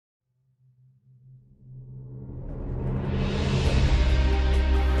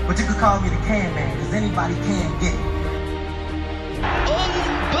But you could call me the can man, cause anybody can get it.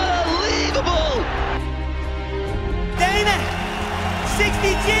 Unbelievable! Dana!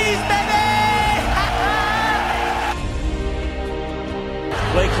 60 G's, baby!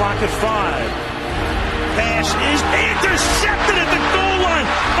 Play clock at 5. Pass is intercepted at the goal line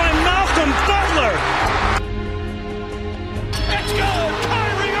by Malcolm Butler. It's good!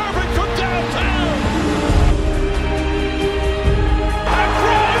 Kyrie Irving from downtown! And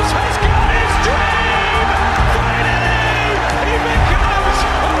Grimes has got his dream! Finally! He becomes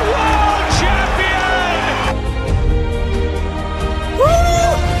a world champion!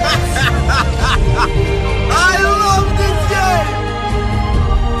 I love this game!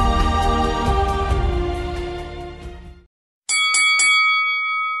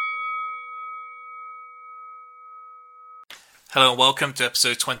 Hello and welcome to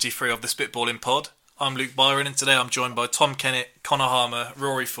episode 23 of the Spitballing Pod. I'm Luke Byron and today I'm joined by Tom Kennett, Connor Harmer,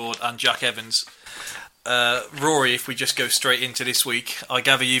 Rory Ford and Jack Evans. Rory, if we just go straight into this week, I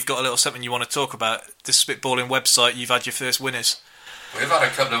gather you've got a little something you want to talk about. The Spitballing website, you've had your first winners. We've had a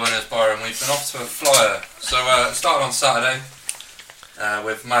couple of winners, Byron. We've been off to a flyer. So it started on Saturday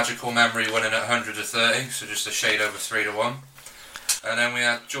with Magical Memory winning at 100 to 30, so just a shade over 3 to 1. And then we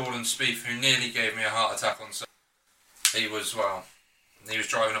had Jordan Spieth, who nearly gave me a heart attack on Saturday. He was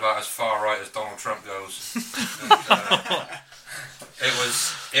driving about as far right as Donald Trump goes. And,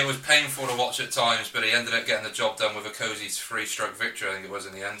 it was painful to watch at times, but he ended up getting the job done with a cosy 3-stroke victory, I think it was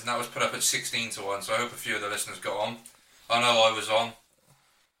in the end. And that was put up at 16 to 1, so I hope a few of the listeners got on. I know I was on.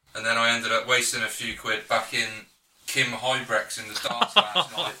 And then I ended up wasting a few quid back in Kim Hybrex in the darts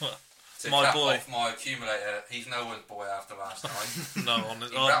last night. To cap off my accumulator. He's no one's boy after last night. No,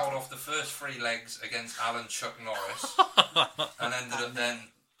 he rattled off the first 3 legs against Alan Chuck Norris. And ended up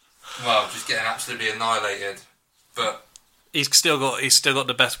then, just getting absolutely annihilated. But he's still got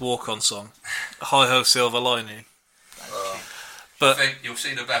the best walk-on song, Hi Ho Silver Lining. But I think you'll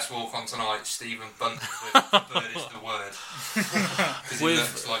see the best walk-on tonight, Stephen Bunton with The Bird is the Word. Because he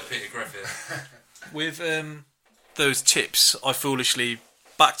looks like Peter Griffin. With those tips, I foolishly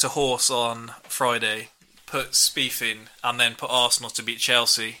backed a horse on Friday, put Spieth in, and then put Arsenal to beat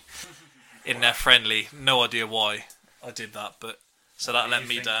Chelsea in their friendly. No idea why I did that, but so that let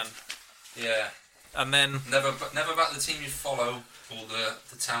me down. Yeah. And then never back the team you follow or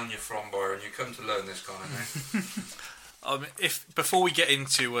the town you're from, Byron. You come to learn this kind of thing. If before we get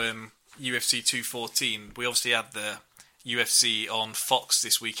into UFC 214, we obviously had the UFC on Fox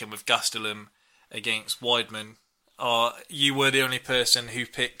this weekend with Gastelum against Weidman. You were the only person who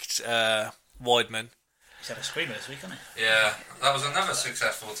picked Weidman. He's had a screamer this week, hasn't he? Yeah, that was another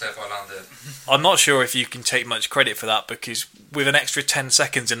successful tip I landed. I'm not sure if you can take much credit for that, because with an extra 10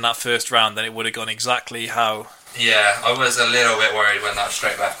 seconds in that first round, then it would have gone exactly how... Yeah, I was a little bit worried when that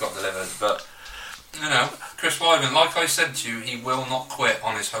straight left got delivered, but... You know, Chris Weidman, like I said to you, he will not quit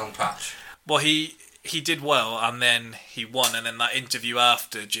on his home patch. Well, he did well, and then he won, and then that interview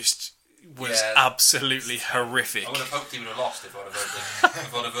after just was absolutely horrific. I would have hoped he would have lost if I'd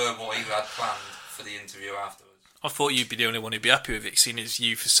have heard what he had planned for the interview afterwards. I thought you'd be the only one who'd be happy with it, seeing as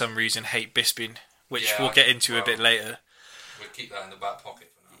you, for some reason, hate Bisping, which we'll get into a bit later. We'll keep that in the back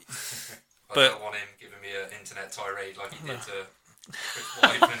pocket for now. I don't want him giving me an internet tirade like he did to...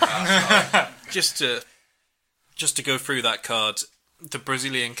 Just to go through that card, the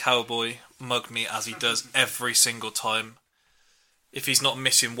Brazilian cowboy mugged me as he does every single time. If he's not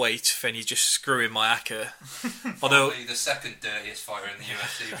missing weight, then he's just screwing my acca. Although probably the second dirtiest fighter in the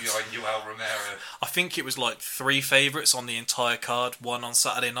UFC behind Yoel Romero. I think it was like 3 favourites on the entire card, one on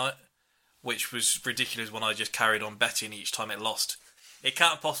Saturday night, which was ridiculous when I just carried on betting each time it lost. It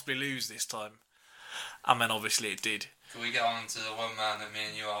can't possibly lose this time. And then obviously it did. Can we get on to the one man that me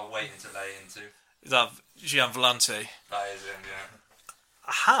and you are waiting to lay into? Is that Gian Vellante? That is him, yeah.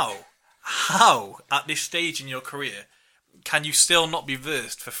 How, at this stage in your career, can you still not be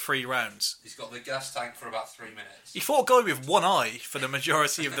versed for 3 rounds? He's got the gas tank for about 3 minutes. He fought a guy with one eye for the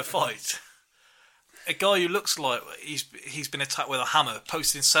majority of the fight. A guy who looks like he's been attacked with a hammer,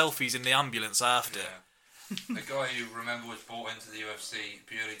 posting selfies in the ambulance after. Yeah. A guy who, remember, was brought into the UFC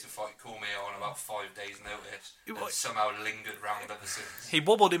purely to fight Cormier on about 5 days' notice, and somehow lingered round ever since. He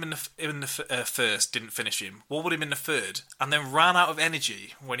wobbled him in the first, didn't finish him. Wobbled him in the third, and then ran out of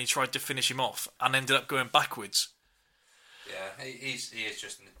energy when he tried to finish him off, and ended up going backwards. Yeah, he is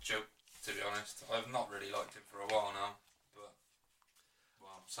just a joke, to be honest. I've not really liked him for a while now, but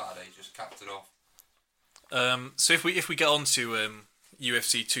Saturday just capped it off. So if we get on to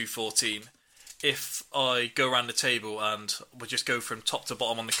UFC 214. If I go around the table and we'll just go from top to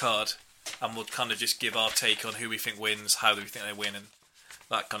bottom on the card, and we'll kind of just give our take on who we think wins, how do we think they win, and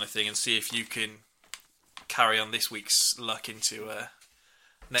that kind of thing, and see if you can carry on this week's luck into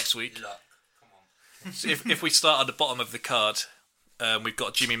next week. Luck. Come on. So if we start at the bottom of the card, we've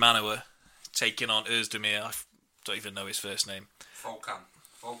got Jimmy Manuwa taking on Özdemir. I don't even know his first name. Volkan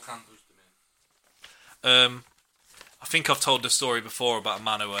Özdemir. I think I've told the story before about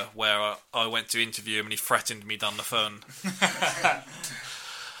Manuwa, where I went to interview him and he threatened me down the phone.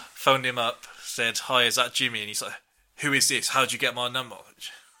 Phoned him up, said, "Hi, is that Jimmy?" And he's like, "Who is this? How'd you get my number?"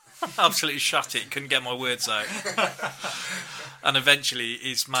 Absolutely shut it, couldn't get my words out. And eventually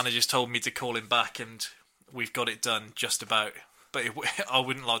his managers told me to call him back, and we've got it done just about. But I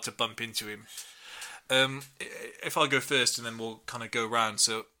wouldn't like to bump into him. If I go first and then we'll kind of go round.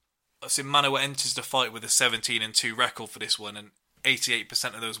 So I see Manuwa enters the fight with a 17-2 record for this one, and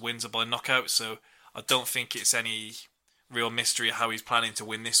 88% of those wins are by knockout, so I don't think it's any real mystery how he's planning to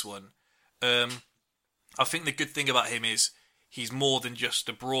win this one. I think the good thing about him is he's more than just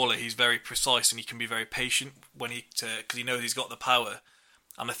a brawler. He's very precise and he can be very patient when because he knows he's got the power.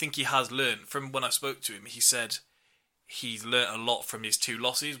 And I think he has learned, from when I spoke to him, he said he's learnt a lot from his 2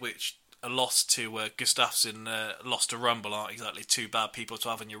 losses, which a loss to Gustafsson, loss to Rumble aren't exactly 2 bad people to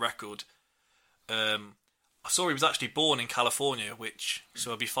have on your record. I saw he was actually born in California,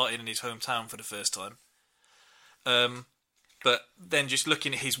 so he'll be fighting in his hometown for the first time. But then just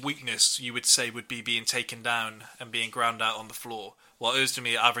looking at his weakness, you would say would be being taken down and being ground out on the floor, while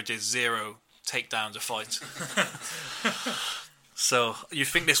Özdemir averages 0 takedowns a fight. So you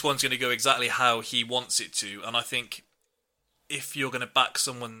think this one's going to go exactly how he wants it to, and I think if you're going to back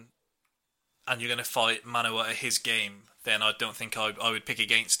someone and you're going to fight Manuwa at his game, then I don't think I would pick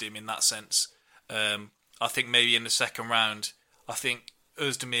against him in that sense. I think maybe in the second round, I think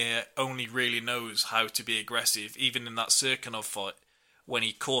Özdemir only really knows how to be aggressive, even in that Serkinov fight, when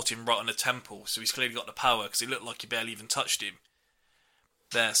he caught him right on the temple. So he's clearly got the power, because it looked like he barely even touched him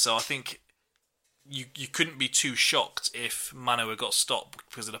there. So I think you couldn't be too shocked if Manuwa got stopped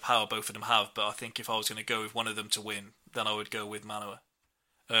because of the power both of them have. But I think if I was going to go with one of them to win, then I would go with Manuwa.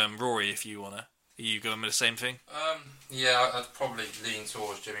 Rory, if you want to, are you going with the same thing? Yeah, I'd probably lean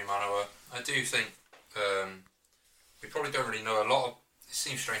towards Jimmy Manuwa. I do think we probably don't really know a lot of. It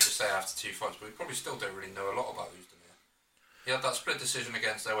seems strange to say after 2 fights, but we probably still don't really know a lot about Özdemir. He had that split decision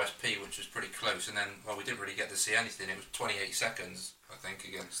against OSP, which was pretty close, and then, we didn't really get to see anything. It was 28 seconds, I think,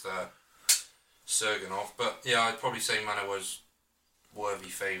 against Serkinov. But yeah, I'd probably say Manuwa's worthy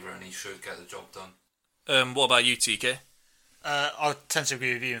favourite, and he should get the job done. What about you, TK? I tend to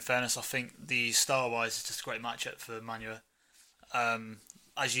agree with you. In fairness, I think the style-wise, it's just a great matchup for Manuwa.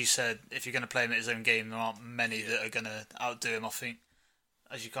 As you said, if you're going to play him at his own game, there aren't many that are going to outdo him. I think,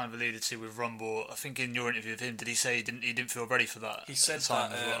 as you kind of alluded to with Rumble, I think in your interview with him, did he say he didn't feel ready for that? He said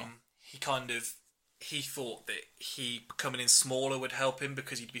time that as well? he thought that he coming in smaller would help him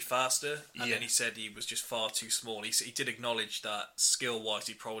because he'd be faster, and then he said he was just far too small. He did acknowledge that skill-wise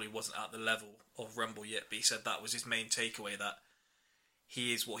he probably wasn't at the level of Rumble yet, but he said that was his main takeaway, that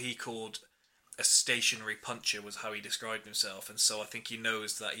he is what he called a stationary puncher, was how he described himself. And so I think he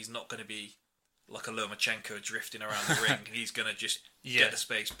knows that he's not going to be like a Lomachenko drifting around the ring. He's going to just get the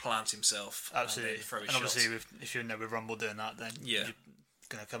space, plant himself, absolutely, and throw his and obviously shots. if you're in there with Rumble doing that, then you're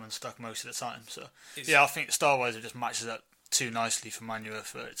going to come unstuck most of the time. So I think style-wise it just matches up too nicely for Manuwa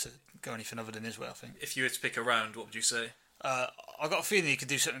for it to go anything other than his way, I think. If you were to pick a round, what would you say? I got a feeling he could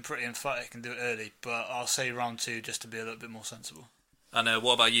do something pretty emphatic and do it early, but I'll say round 2 just to be a little bit more sensible. And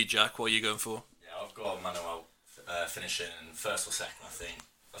what about you, Jack? What are you going for? Yeah, I've got Manuwa finishing first or second, I think.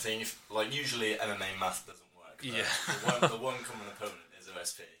 I think usually MMA math doesn't work. The one common opponent is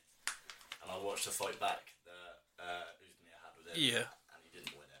OSP, and I watched the fight back that Özdemir had with him, and he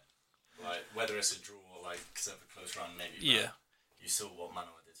didn't win it. Whether it's a draw or because of a close round, maybe. But you saw what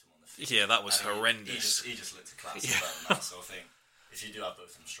Manuwa did to him on the field. Yeah, that was horrendous. He just looked a class above that. So I think if you do have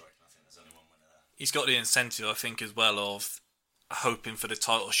both of them striking, I think there's only one winner there. He's got the incentive, I think, as well of hoping for the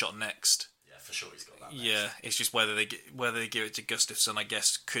title shot next. Yeah, for sure he's got that next. Yeah, it's just whether they give it to Gustafsson, I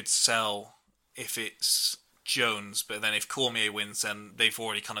guess, could sell if it's Jones, but then if Cormier wins, then they've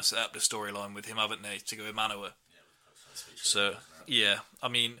already kind of set up the storyline with him, haven't they, to go with Manuwa. So, I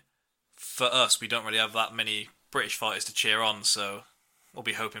mean, for us, we don't really have that many British fighters to cheer on, so we'll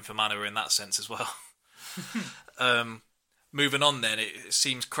be hoping for Manuwa in that sense as well. Moving on then, it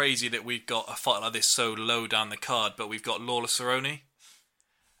seems crazy that we've got a fight like this so low down the card, but we've got Lawler Cerrone.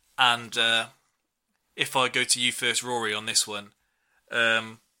 And if I go to you first, Rory, on this one,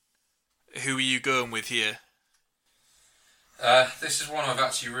 who are you going with here? This is one I've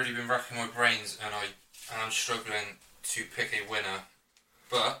actually really been racking my brains, and I'm struggling to pick a winner.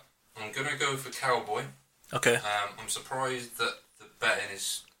 But I'm going to go for Cowboy. Okay. I'm surprised that the betting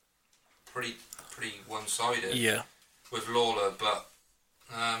is pretty one-sided. Yeah. With Lawler, but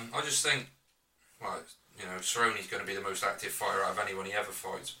I just think, well, you know, Cerrone's going to be the most active fighter out of anyone he ever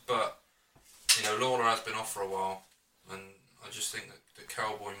fights. But you know, Lawler has been off for a while, and I just think that the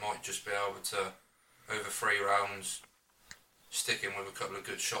Cowboy might just be able to, over 3 rounds, stick in with a couple of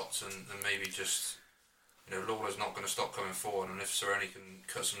good shots, and maybe just, you know, Lawler's not going to stop coming forward, and if Cerrone can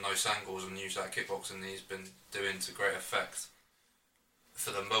cut some nice angles and use that kickboxing that he's been doing to great effect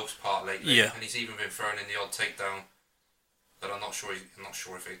for the most part lately, yeah. And he's even been throwing in the odd takedown that I'm not sure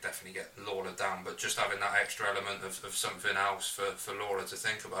if he'd definitely get Lawler down, but just having that extra element of something else for Lawler to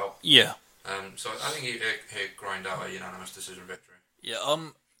think about. Yeah. So I think he'd grind out a unanimous decision victory. Yeah.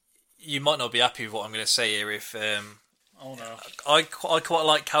 You might not be happy with what I'm going to say here. If oh no, I quite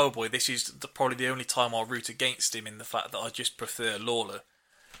like Cowboy. This is probably the only time I'll root against him in the fact that I just prefer Lawler.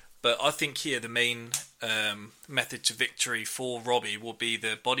 But I think here the main method to victory for Robbie will be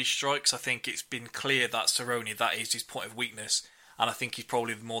the body strikes. I think it's been clear that Cerrone, that is his point of weakness, and I think he's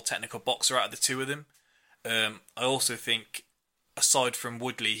probably the more technical boxer out of the two of them. I also think, aside from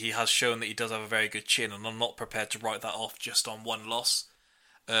Woodley, he has shown that he does have a very good chin, and I'm not prepared to write that off just on one loss.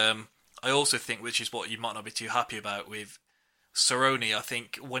 I also think, which is what you might not be too happy about with Cerrone, I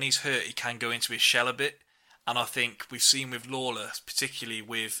think when he's hurt he can go into his shell a bit. And I think we've seen with Lawler, particularly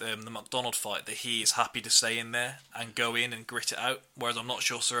with the McDonald fight, that he is happy to stay in there and go in and grit it out. Whereas I'm not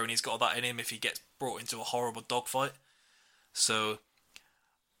sure Cerrone's got that in him if he gets brought into a horrible dogfight. So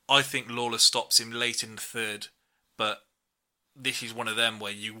I think Lawler stops him late in the third. But this is one of them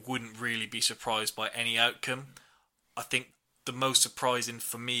where you wouldn't really be surprised by any outcome. I think the most surprising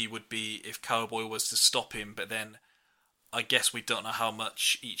for me would be if Cowboy was to stop him. But then I guess we don't know how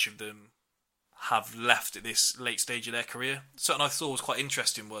much each of them have left at this late stage of their career. Something I thought was quite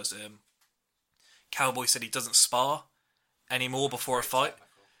interesting was Cowboy said he doesn't spar anymore before a fight.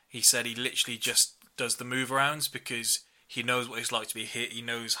 He said he literally just does the move arounds because he knows what it's like to be hit, he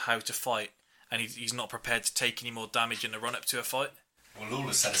knows how to fight, and he's not prepared to take any more damage in the run up to a fight. Well,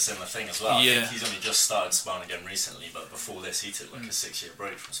 Lawler said a similar thing as well. Yeah. I think he's only just started sparring again recently, but before this he took like a 6-year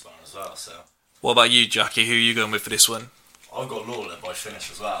break from sparring as well. So, what about you, Jackie? Who are you going with for this one? I've got Lawler by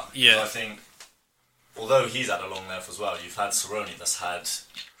finish as well. Yeah. So I think, although he's had a long layoff as well, you've had Cerrone that's had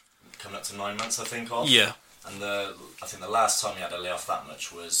coming up to 9 months, I think, off. Yeah. And I think the last time he had a layoff that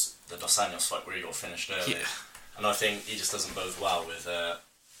much was the Dos Anjos fight where he got finished early. Yeah. And I think he just doesn't bode well with a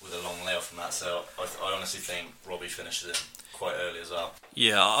long layoff from that. So I honestly think Robbie finishes him quite early as well.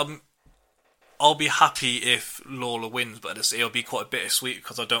 Yeah, I'll be happy if Lawler wins, but it'll be quite a bittersweet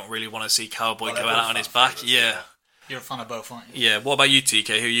because I don't really want to see Cowboy Well, go out on his back. Yeah. you're a fan of both, aren't you? Yeah. What about you,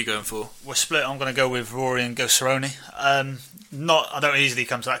 TK? Who are you going for? We're split. I'm going to go with Rory and go Cerrone. I don't easily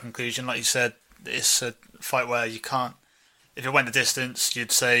come to that conclusion. Like you said, it's a fight where you can't. If it went the distance,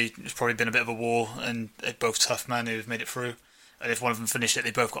 you'd say it's probably been a bit of a war, and they're both tough men who've made it through. And if one of them finished it,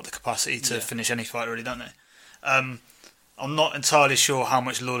 they both got the capacity to finish any fight, really, don't they? I'm not entirely sure how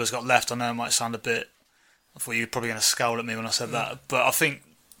much Lawler's got left. I know it might sound a bit. I thought you were probably going to scowl at me when I said that, but I think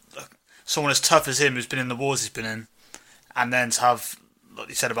someone as tough as him, who's been in the wars he's been in, and then to have, like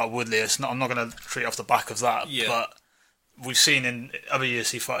you said about Woodley, I'm not going to treat it off the back of that. Yeah. But we've seen in other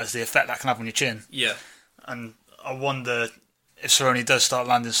UFC fighters the effect that can have on your chin. Yeah. And I wonder if Cerrone does start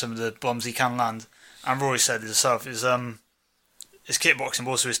landing some of the bombs he can land. And Rory said himself, his kickboxing,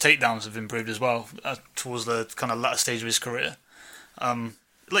 but also his takedowns have improved as well towards the kind of latter stage of his career.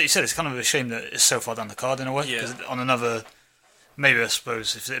 Like you said, it's kind of a shame that it's so far down the card in a way. Yeah. Because on another, maybe I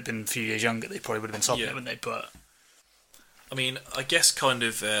suppose if it had been a few years younger, they probably would have been topping it, wouldn't they? But I mean, I guess kind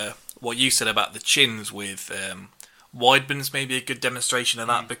of what you said about the chins with Weidman's maybe a good demonstration of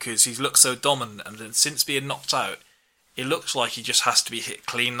that because he's looked so dominant, and then since being knocked out, it looks like he just has to be hit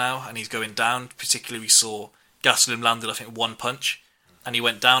clean now, and he's going down. Particularly, we saw Gastelum landed, I think, one punch, and he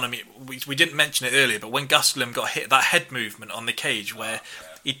went down. I mean, we didn't mention it earlier, but when Gastelum got hit, that head movement on the cage where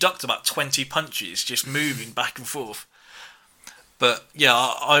he ducked about 20 punches, just moving back and forth. But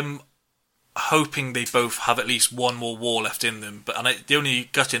yeah, I'm hoping they both have at least one more war left in them. But the only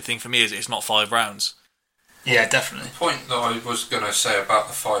gutting thing for me is it's not 5 rounds. yeah, definitely. The point that I was going to say about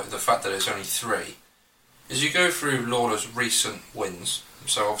the fight, the fact that it's only 3, is you go through Lawler's recent wins.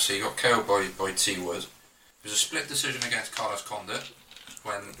 So obviously you got KO by T Wood. It was a split decision against Carlos Condit.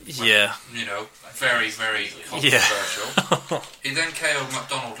 When you know, very, very controversial. He then KO'd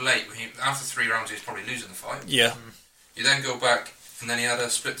McDonald late. After 3 rounds, he was probably losing the fight. Yeah. You then go back, and then he had a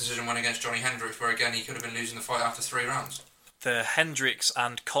split decision win against Johnny Hendricks, where again he could have been losing the fight after 3 rounds. The Hendricks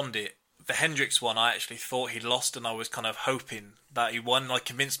and Condit. The Hendricks one, I actually thought he'd lost, and I was kind of hoping that he won. I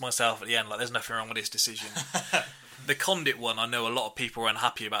convinced myself at the end, like, there's nothing wrong with this decision. The Condit one, I know a lot of people were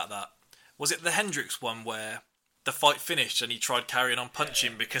unhappy about that. Was it the Hendricks one where the fight finished and he tried carrying on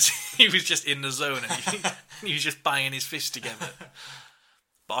punching because he was just in the zone and he was just banging his fists together?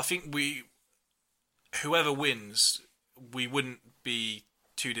 But I think whoever wins, we wouldn't be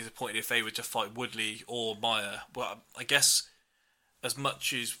too disappointed if they were to fight Woodley or Maia. But I guess as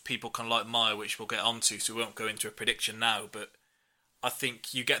much as people can like Maia, which we'll get onto, so we won't go into a prediction now, but I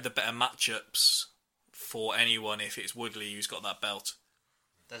think you get the better matchups for anyone if it's Woodley who's got that belt.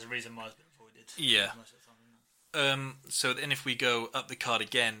 There's a reason Maia's been avoided. Yeah. So then if we go up the card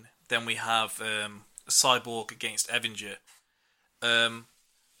again, then we have Cyborg against Evinger.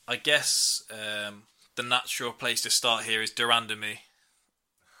 I guess the natural place to start here is de Randamie.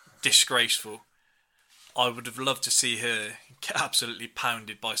 Disgraceful. I would have loved to see her get absolutely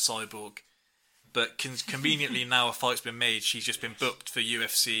pounded by Cyborg. But conveniently now a fight's been made, she's just been booked for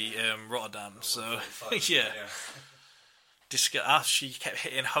UFC Rotterdam. So, yeah. She kept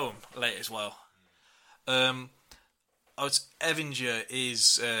hitting home late as well. Evinger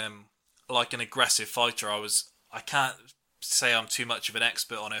is like an aggressive fighter. I can't say I'm too much of an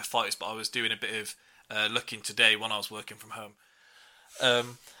expert on her fights, but I was doing a bit of looking today when I was working from home.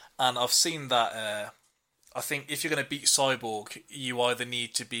 And I've seen that I think if you're going to beat Cyborg, you either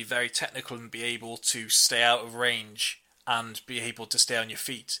need to be very technical and be able to stay out of range and be able to stay on your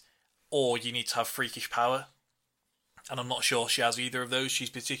feet, or you need to have freakish power. And I'm not sure she has either of those. She's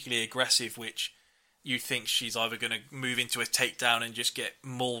particularly aggressive, which you think she's either going to move into a takedown and just get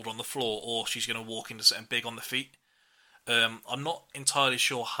mauled on the floor, or she's going to walk into something big on the feet. I'm not entirely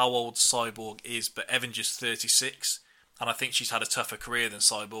sure how old Cyborg is, but Evinger's 36, and I think she's had a tougher career than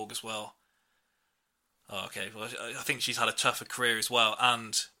Cyborg as well. Oh, okay, well, I think she's had a tougher career as well,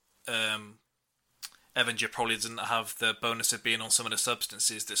 and Evinger probably doesn't have the bonus of being on some of the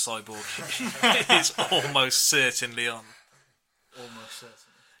substances that Cyborg is almost certainly on. Almost certainly.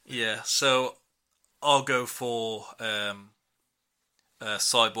 Yeah, so I'll go for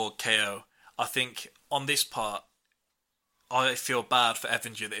Cyborg KO. I think on this part, I feel bad for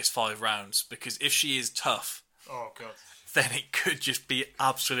Evinger that it's 5 rounds, because if she is tough, oh god, then it could just be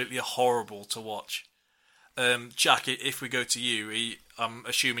absolutely horrible to watch. Jack, if we go to you, I'm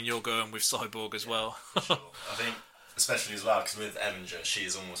assuming you're going with Cyborg as well. Sure. I think, especially as well, because with Evinger, she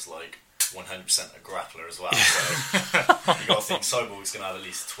is almost like 100% a grappler as well. So you got to think Cyborg's going to have at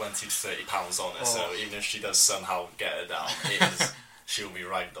least 20 to 30 pounds on her. So even if she does somehow get her down, she'll be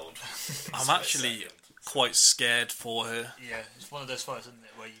ragdolled. I'm actually quite scared for her. Yeah, it's one of those fights, isn't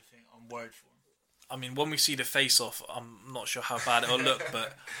it, where you think I'm worried for him. I mean, when we see the face-off, I'm not sure how bad it'll look,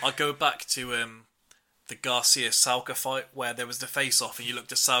 but I go back to the Garcia-Salka fight where there was the face-off and you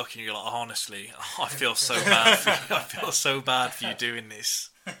looked at Salka and you're like, honestly, I feel so bad for you. I feel so bad for you doing this.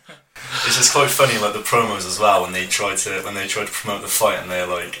 It's just quite funny, like the promos as well, when they tried to promote the fight and they're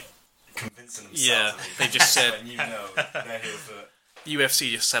like convincing themselves. Yeah, they just said, you know, they're here for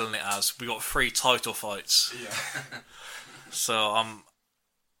UFC just selling it as we got 3 title fights. Yeah. So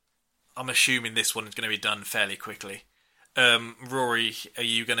I'm assuming this one is going to be done fairly quickly. Rory, are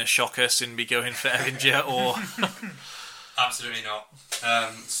you going to shock us and be going for Evinger or? Absolutely not.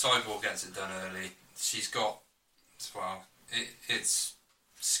 Cyborg gets it done early. She's got, well, it's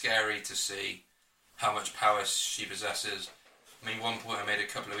scary to see how much power she possesses. I mean, one point I made a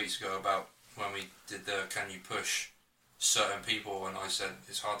couple of weeks ago about when we did the can you push certain people, and I said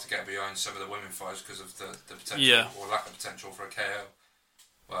it's hard to get behind some of the women fighters because of the potential or lack of potential for a KO.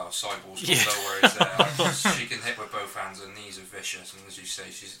 Well, Cyborg's got no worries there. She can hit with both hands. Her knees are vicious, and as you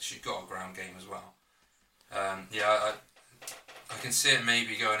say, she's got a ground game as well. I can see it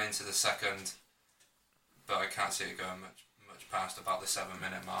maybe going into the second, but I can't see it going much past about the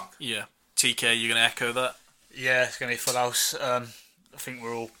 7-minute mark. Yeah, TK, you going to echo that? Yeah, it's going to be full house. I think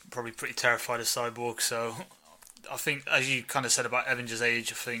we're all probably pretty terrified of Cyborg, so I think, as you kind of said about Evinger's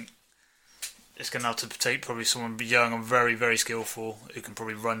age, I think it's going to have to take probably someone young and very, very skillful who can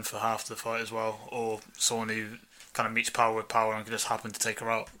probably run for half the fight as well, or someone who kind of meets power with power and can just happen to take her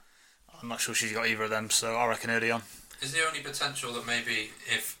out. I'm not sure she's got either of them, so I reckon early on. Is there any potential that maybe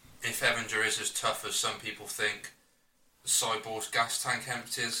if Evinger is as tough as some people think, Cyborg's gas tank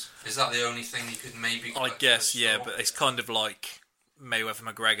empties? Is that the only thing you could maybe... I guess, yeah, but it's kind of like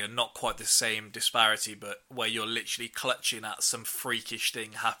Mayweather-McGregor, not quite the same disparity, but where you're literally clutching at some freakish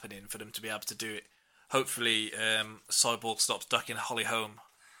thing happening for them to be able to do it. Hopefully, Cyborg stops ducking Holly Holm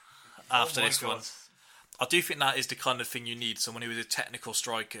after this one. I do think that is the kind of thing you need, someone who is a technical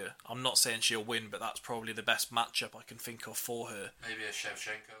striker. I'm not saying she'll win, but that's probably the best matchup I can think of for her. Maybe a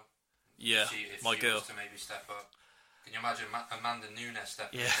Shevchenko. Yeah, if my she girl. was to maybe step up. Can you imagine Amanda Nunes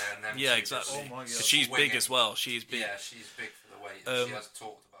stepping in Yeah, there and them yeah, two exactly. just Oh my God. 'Cause she's winging? big as well. She's big. Yeah, she's big for the weight. And she has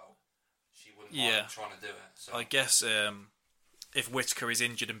talked about she wouldn't mind trying to do it. So. I guess if Whittaker is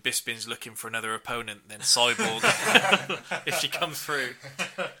injured and Bisping's looking for another opponent, then Cyborg, if she comes through.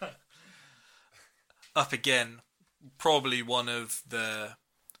 Up again, probably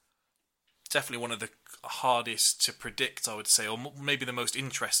definitely one of the hardest to predict, I would say, or maybe the most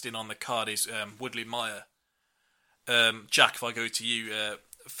interesting on the card is Woodley Maia. Jack, if I go to you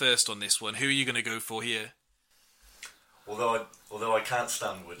first on this one, who are you going to go for here? Although I can't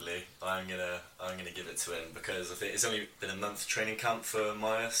stand Woodley, I'm gonna give it to him because I think it's only been a month training camp for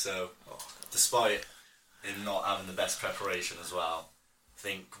Maia. So despite him not having the best preparation as well, I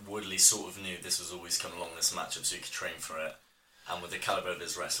think Woodley sort of knew this was always coming along this matchup, so he could train for it. And with the calibre of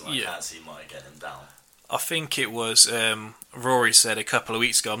his wrestling, I can't see Maia getting him down. I think it was Rory said a couple of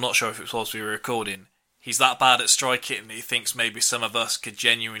weeks ago, I'm not sure if it was whilst we were recording, he's that bad at striking and he thinks maybe some of us could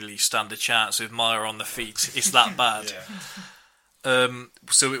genuinely stand a chance with Maia on the feet. It's that bad.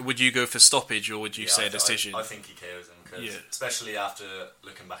 So would you go for stoppage or would you say decision? I think he KOs him, because especially after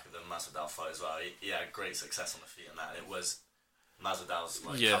looking back at the Masvidal fight as well, he had great success on the feet and that. It was Masvidal's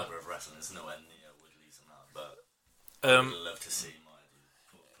calibre of wrestling is nowhere near Woodley's and that, but I would love to see Maia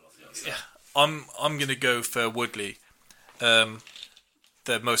pull off the upset. Yeah, I'm going to go for Woodley, the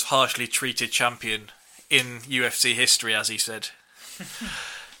most harshly treated champion in UFC history, as he said.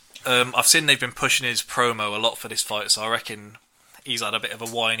 I've seen they've been pushing his promo a lot for this fight, so I reckon he's had a bit of a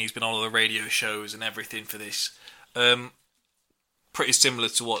whine. He's been on all the radio shows and everything for this. Pretty similar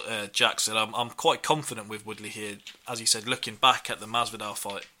to what Jack said. I'm quite confident with Woodley here. As you said, looking back at the Masvidal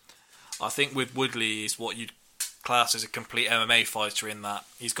fight, I think with Woodley is what you'd class as a complete MMA fighter in that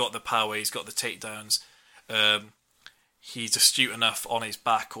he's got the power, he's got the takedowns, he's astute enough on his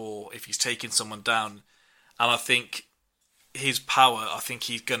back or if he's taking someone down. And I think his power, I think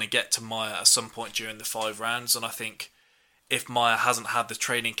he's going to get to Maia at some point during the 5 rounds. And I think if Maia hasn't had the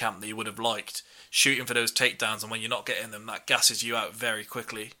training camp that he would have liked, shooting for those takedowns, and when you're not getting them, that gasses you out very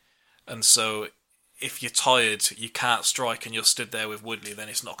quickly. And so if you're tired, you can't strike, and you're stood there with Woodley, then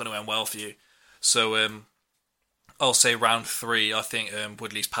it's not going to end well for you. So I'll say round 3, I think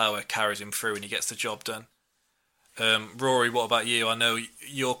Woodley's power carries him through and he gets the job done. Rory, what about you? I know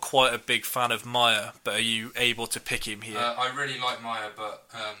you're quite a big fan of Maia, but are you able to pick him here? I really like Maia, but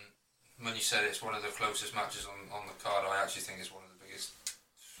when you said it's one of the closest matches on the card, I actually think it's one of the biggest.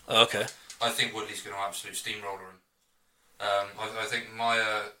 Okay. I think Woodley's going to absolute steamroller him. I think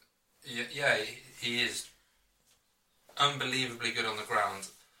Maia, he is unbelievably good on the ground.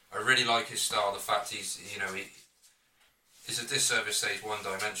 I really like his style. The fact it's a disservice to say he's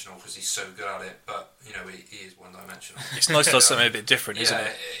one-dimensional because he's so good at it, but he is one-dimensional. It's nice to have something a bit different, isn't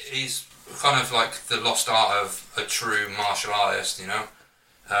it? He's kind of like the lost art of a true martial artist,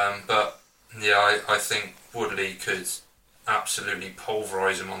 But I think Woodley could absolutely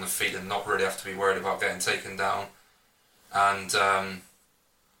pulverise him on the feet and not really have to be worried about getting taken down. And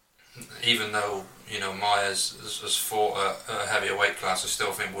even though Maia's has fought a heavier weight class, I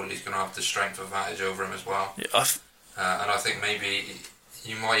still think Woodley's going to have the strength advantage over him as well. Yeah, and I think maybe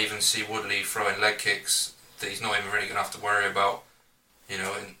you might even see Woodley throwing leg kicks that he's not even really going to have to worry about,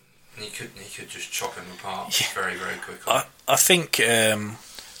 and he could just chop him apart very, very quickly. I think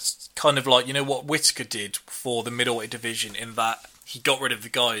kind of like, what Whittaker did for the middleweight division, in that he got rid of the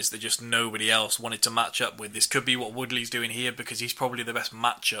guys that just nobody else wanted to match up with. This could be what Woodley's doing here, because he's probably the best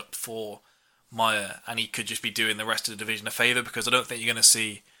matchup for Maia, and he could just be doing the rest of the division a favour, because I don't think you're going to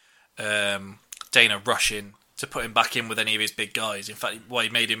see Dana rush in to put him back in with any of his big guys. In fact, he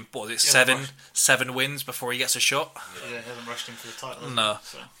made him, seven wins before he gets a shot? Yeah, he hasn't rushed him for the title. No.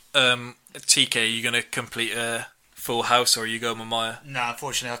 So. TK, are you going to complete a full house, or are you going with Maia? No,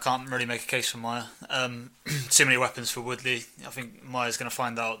 unfortunately, I can't really make a case for Maia. Too many weapons for Woodley. I think Maia's going to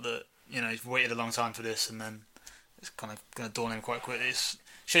find out that he's waited a long time for this, and then it's kind of going to dawn him quite quickly. It's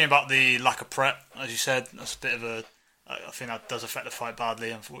shame about the lack of prep, as you said. That's a bit of a. I think that does affect the fight badly,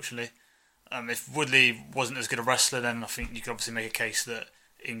 unfortunately. If Woodley wasn't as good a wrestler, then I think you could obviously make a case that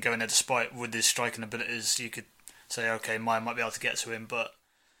in going there, despite Woodley's striking abilities, you could say, okay, Maia might be able to get to him, but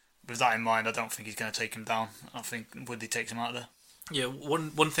with that in mind, I don't think he's going to take him down. I think Woodley takes him out of there. Yeah,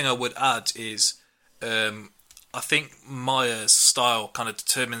 one thing I would add is I think Maia's style kind of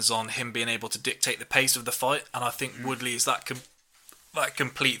determines on him being able to dictate the pace of the fight, and I think Woodley is that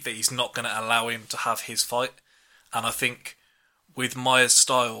complete that he's not going to allow him to have his fight. And I think with Maia's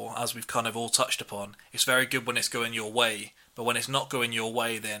style, as we've kind of all touched upon, it's very good when it's going your way, but when it's not going your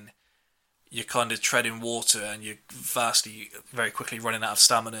way, then you're kind of treading water and you're very quickly running out of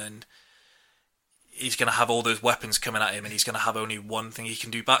stamina, and he's going to have all those weapons coming at him, and he's going to have only one thing he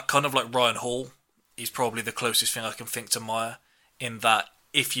can do back. Kind of like Ryan Hall. He's probably the closest thing I can think to Maia, in that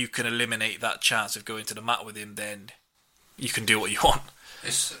if you can eliminate that chance of going to the mat with him, then you can do what you want.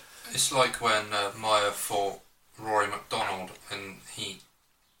 It's like when Maia fought Rory McDonald, and he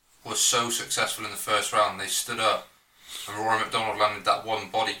was so successful in the first round. They stood up, and Rory McDonald landed that one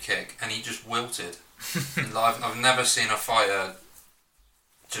body kick, and he just wilted. And I've never seen a fighter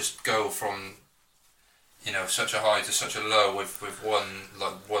just go from, you know, such a high to such a low with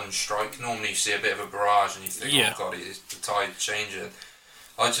one strike. Normally you see a bit of a barrage and you think, oh god, the tide changing.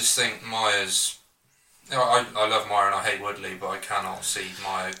 I just think Maia's... You know, I love Maia and I hate Woodley, but I cannot see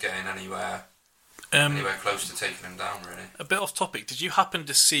Maia getting anywhere close to taking him down, really. A bit off topic, did you happen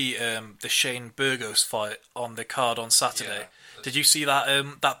to see the Shane Burgos fight on the card on Saturday? Yeah. Did you see that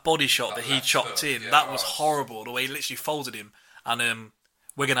that body shot that he chopped in? Yeah, that was horrible, the way he literally folded him. And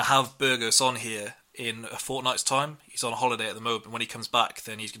we're going to have Burgos on here in a fortnight's time. He's on holiday at the moment. When he comes back,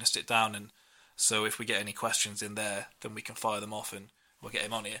 then he's going to sit down, and so if we get any questions in there, then we can fire them off and we'll get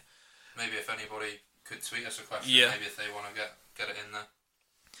him on here. Maybe if anybody could tweet us a question, maybe if they want to get it in there.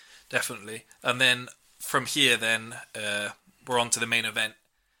 Definitely. And then from here, then we're on to the main event.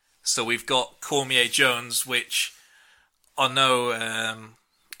 So we've got Cormier Jones, which I know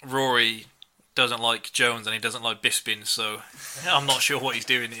Rory doesn't like Jones and he doesn't like Bisping, so I'm not sure what he's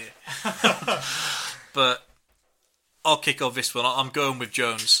doing here. But I'll kick off this one. I'm going with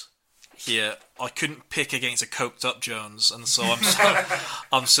Jones here. I couldn't pick against a coked up Jones, and so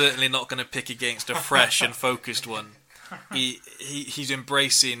I'm certainly not going to pick against a fresh and focused one. He's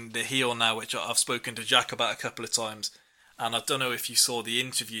embracing the heel now, which I've spoken to Jack about a couple of times, and I don't know if you saw the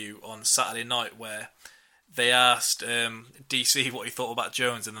interview on Saturday night where they asked DC what he thought about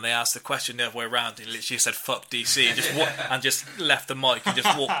Jones, and then they asked the question the other way around. He literally said "fuck DC" and just left the mic and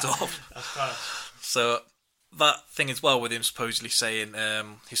just walked off. That's class. So that thing as well with him supposedly saying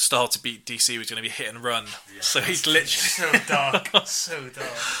his style to beat DC was going to be hit and run. Yeah, so he's literally so dark, so dark.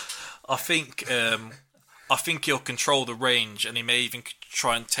 I think he'll control the range, and he may even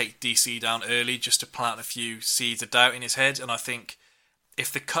try and take DC down early just to plant a few seeds of doubt in his head. And I think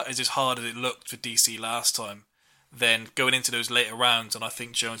if the cut is as hard as it looked for DC last time, then going into those later rounds, and I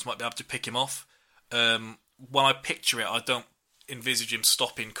think Jones might be able to pick him off. When I picture it, I don't envisage him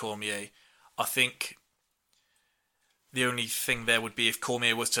stopping Cormier. I think the only thing there would be if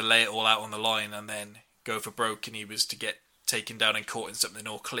Cormier was to lay it all out on the line and then go for broke and he was to get taken down and caught in something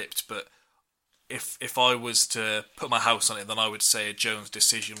or clipped. But if I was to put my house on it, then I would say a Jones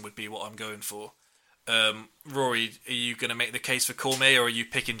decision would be what I'm going for. Rory, are you going to make the case for Cormier, or are you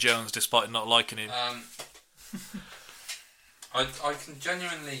picking Jones despite not liking him? I can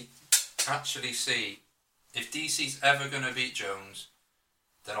genuinely actually see if DC's ever going to beat Jones,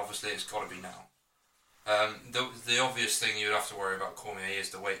 then obviously it's got to be now. The obvious thing you would have to worry about Cormier is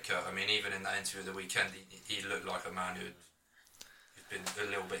the weight cut. I mean, even in that interview of the weekend, he looked like a man who'd been a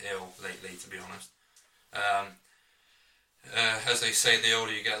little bit ill lately, to be honest. As they say, the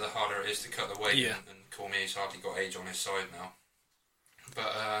older you get, the harder it is to cut the weight, and Cormier's hardly got age on his side now.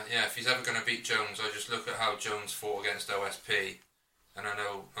 But if he's ever going to beat Jones, I just look at how Jones fought against OSP, and I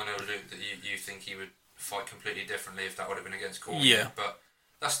know Luke that you think he would fight completely differently if that would have been against Cormier. But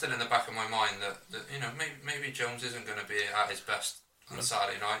that's still in the back of my mind that you know, maybe Jones isn't going to be at his best on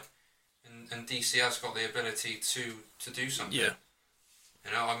Saturday night, and DC has got the ability to do something. Yeah.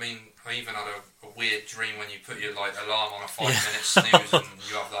 You know, I mean, I even had a weird dream when you put your alarm on a 5-minute snooze and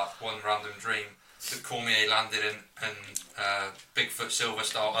you have that one random dream that Cormier landed and Bigfoot Silver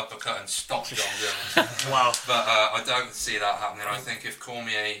style uppercut and stopped John Jones. Wow. But I don't see that happening. I think if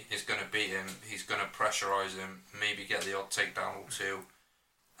Cormier is going to beat him, he's going to pressurise him, maybe get the odd takedown or two,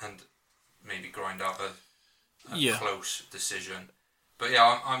 and maybe grind out a close decision. But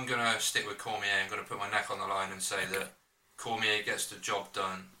yeah, I'm going to stick with Cormier. I'm going to put my neck on the line and say that Cormier gets the job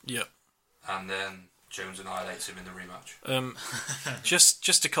done. Yep. And then Jones annihilates him in the rematch.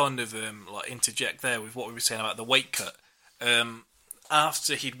 Just to kind of interject there with what we were saying about the weight cut.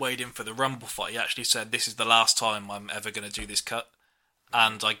 After he'd weighed in for the Rumble fight, he actually said, "This is the last time I'm ever going to do this cut."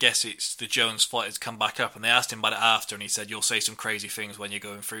 And I guess it's the Jones fight has come back up, and they asked him about it after, and he said, "You'll say some crazy things when you're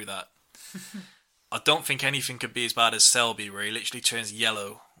going through that." I don't think anything could be as bad as Selby, where he literally turns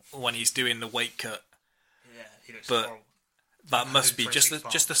yellow when he's doing the weight cut. Yeah, he looks but horrible. That must be just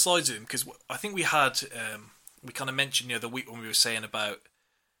the size of him, because I think we had we kind of mentioned the other week when we were saying about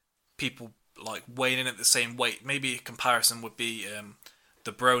people like weighing in at the same weight. Maybe a comparison would be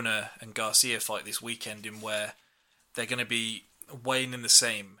the Broner and Garcia fight this weekend, in where they're going to be weighing in the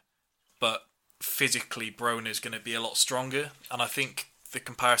same, but physically Broner's going to be a lot stronger, and I think the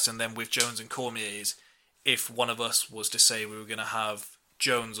comparison then with Jones and Cormier is, if one of us was to say we were going to have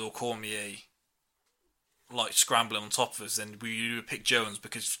Jones or Cormier like scrambling on top of us, then we would pick Jones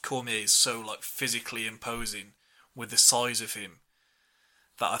because Cormier is so like physically imposing with the size of him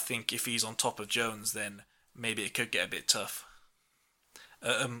that I think if he's on top of Jones, then maybe it could get a bit tough.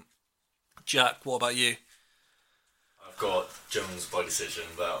 Jack, what about you? I've got Jones by decision,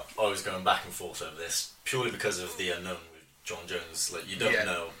 but I was going back and forth over this purely because of the unknown with John Jones. Like, you don't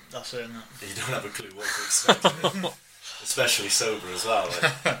know. That's it, isn't it? You don't have a clue what to expect, especially sober as well. Like,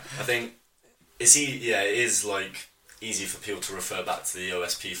 I think it is like easy for people to refer back to the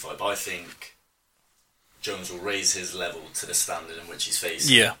OSP fight, but I think Jones will raise his level to the standard in which he's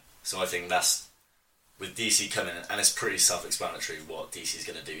facing. Yeah. So I think that's, with DC coming in, and it's pretty self-explanatory what DC's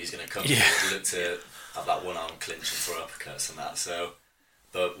going to do. He's going to come forward, look to have that one-arm clinch and throw uppercuts and that. So,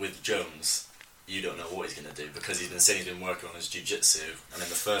 but with Jones, you don't know what he's going to do because he's been saying he's been working on his jiu-jitsu, and in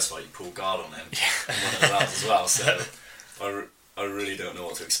the first fight, he pulled guard on him and one of the rounds as well. So I really don't know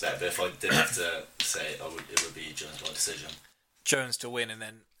what to expect. But if I did have to say it, it would be Jones by decision. Jones to win and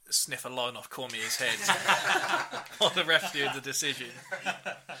then sniff a line off Cormier's head on the ref doing the decision.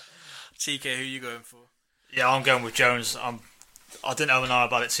 TK, who are you going for? Yeah, I'm going with Jones. I didn't have an eye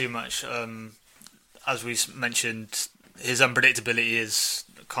about it too much. As we mentioned, his unpredictability is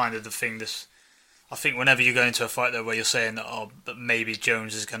kind of the thing. I think whenever you go into a fight there where you're saying that, but maybe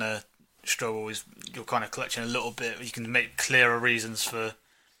Jones is going to struggle, you're kind of clutching a little bit. You can make clearer reasons for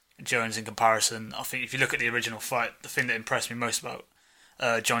Jones in comparison. I think if you look at the original fight, the thing that impressed me most about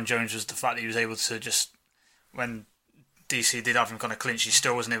John Jones was the fact that he was able to just, when DC did have him kind of clinch, he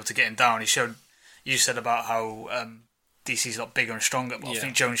still wasn't able to get him down. He showed, you said about how DC's a lot bigger and stronger, but I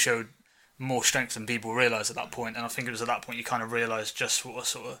think Jones showed more strength than people realised at that point, and I think it was at that point you kind of realised just what a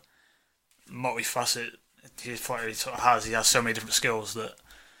sort of multifaceted his fighter sort of has. He has so many different skills that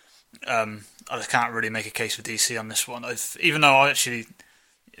I just can't really make a case for DC on this one. Even though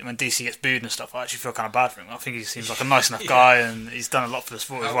when DC gets booed and stuff, I actually feel kind of bad for him. I think he seems like a nice enough guy, and he's done a lot for the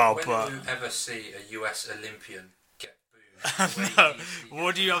sport as well. When But do you ever see a US Olympian get booed? no,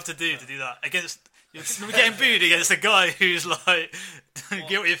 what do you have to do that against? You're getting booed against a guy who's like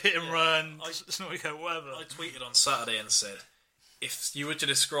guilty of hit and run, snorting coke, whatever. I tweeted on Saturday and said, if you were to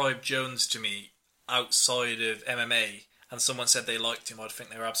describe Jones to me outside of MMA and someone said they liked him, I'd think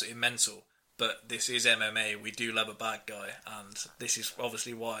they were absolutely mental. But this is MMA, we do love a bad guy, and this is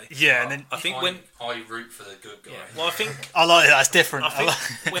obviously why. Yeah, and then I think I root for the good guy. Yeah, well, I think I like it. That's different. I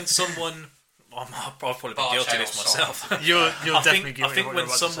think when someone, I'll probably be guilty of this myself. You're definitely guilty. I think when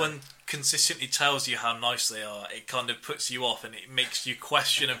someone consistently tells you how nice they are, it kind of puts you off, and it makes you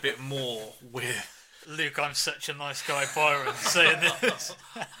question a bit more. With Luke, I'm such a nice guy, Byron, saying this.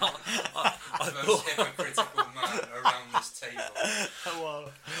 The most hypocritical man around this table. Wow.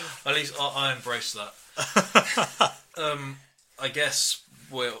 At least I embrace that. I guess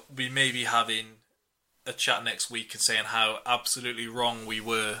we may be having a chat next week and saying how absolutely wrong we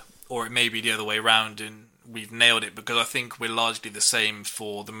were, or it may be the other way around and we've nailed it, because I think we're largely the same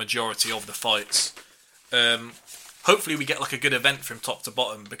for the majority of the fights. Hopefully we get like a good event from top to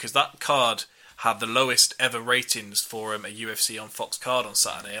bottom, because that card had the lowest ever ratings for a UFC on Fox card on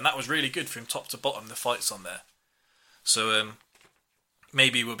Saturday, and that was really good from top to bottom, the fights on there. So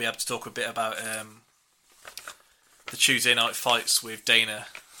maybe we'll be able to talk a bit about the Tuesday night fights with Dana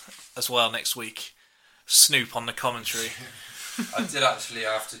as well next week. Snoop on the commentary. I did actually,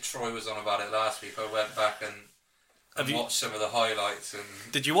 after Troy was on about it last week, I went back and watched some of the highlights. And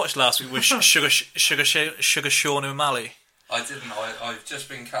did you watch last week with Sugar Sean O'Malley? I didn't. I've just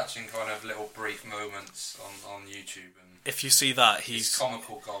been catching kind of little brief moments on YouTube. And if you see that, he's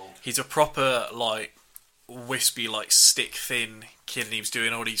comical gold. He's a proper, like, wispy, like, stick thin kid, and he was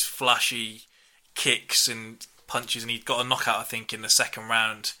doing all these flashy kicks and punches, and he got a knockout, I think, in the second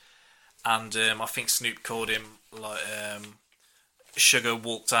round. And I think Snoop called him, like, Sugar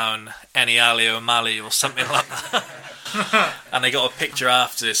walked down any alley O'Malley or something like that. And they got a picture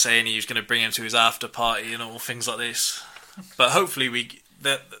after saying he was going to bring him to his after party and all things like this. But hopefully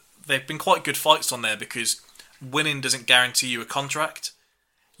they've been quite good fights on there, because winning doesn't guarantee you a contract.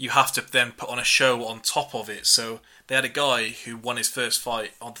 You have to then put on a show on top of it. So they had a guy who won his first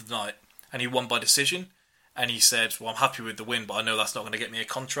fight on the night, and he won by decision. And he said, well, I'm happy with the win, but I know that's not going to get me a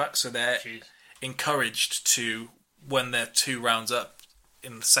contract. So they're encouraged to, when they're 2 rounds up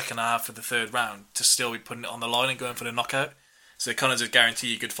in the second half of the third round, to still be putting it on the line and going for the knockout. So it kind of just guarantee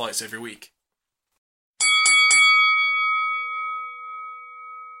you good fights every week.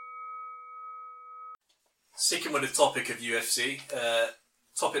 Sticking with the topic of UFC,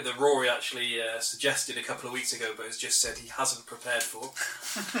 topic that Rory actually suggested a couple of weeks ago, but has just said he hasn't prepared for.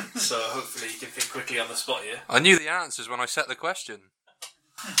 So hopefully he can think quickly on the spot here. I knew the answers when I set the question.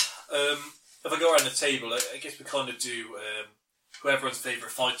 If I go around the table, I guess we kind of do who everyone's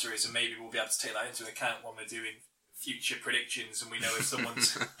favourite fighter is, and maybe we'll be able to take that into account when we're doing future predictions and we know if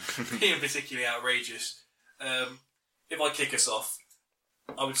someone's being particularly outrageous. If I kick us off,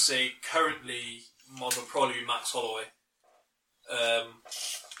 I would say currently mine would probably be Max Holloway.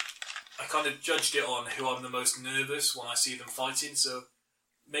 I kind of judged it on who I'm the most nervous when I see them fighting, so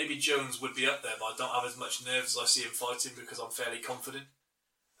maybe Jones would be up there, but I don't have as much nerves as I see him fighting because I'm fairly confident.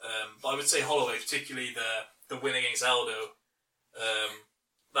 But I would say Holloway, particularly the win against Aldo,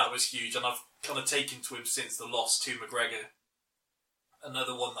 that was huge, and I've kind of taken to him since the loss to McGregor.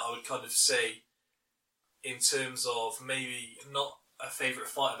 Another one that I would kind of say, in terms of maybe not a favourite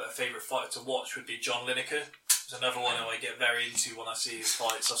fighter, but a favourite fighter to watch, would be John Lineker. There's another one who I get very into when I see his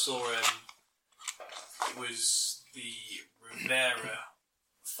fights. I saw it was the Rivera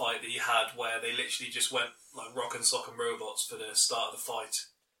fight that he had where they literally just went like rock and sock and robots for the start of the fight,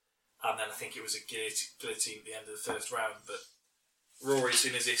 and then I think it was a guillotine at the end of the first round. But Rory, as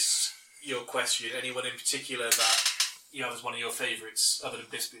soon as it's your question, anyone in particular that you have as one of your favourites other than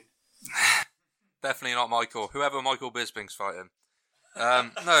Bisping? Definitely not Michael. Whoever Michael Bisping's fighting.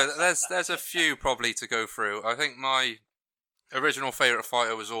 No, there's a few probably to go through. I think my original favourite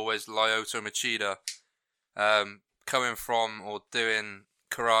fighter was always Lyoto Machida. Coming from or doing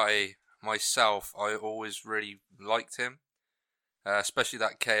karate myself, I always really liked him. Especially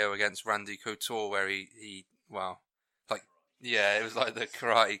that KO against Randy Couture where he it was like the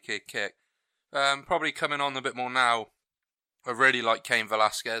Karate Kid kick. Probably coming on a bit more now, I really like Cain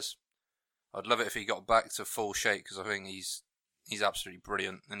Velasquez. I'd love it if he got back to full shape because I think he's absolutely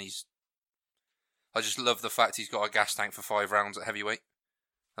brilliant, and I just love the fact he's got a gas tank for 5 rounds at heavyweight.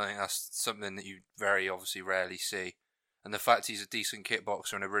 I think that's something that you very obviously rarely see, and the fact he's a decent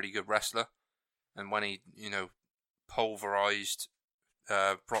kickboxer and a really good wrestler, and when he pulverised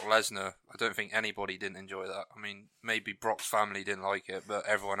Brock Lesnar, I don't think anybody didn't enjoy that. I mean, maybe Brock's family didn't like it, but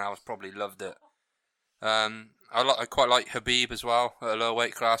everyone else probably loved it. I quite like Khabib as well at a lower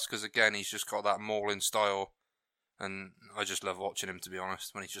weight class because again he's just got that mauling style. And I just love watching him, to be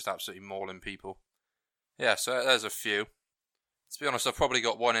honest, when he's just absolutely mauling people. Yeah, so there's a few. To be honest, I've probably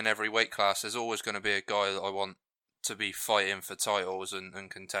got one in every weight class. There's always going to be a guy that I want to be fighting for titles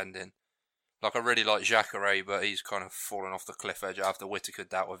and contending. Like, I really like Jacare, but he's kind of fallen off the cliff edge after Whittaker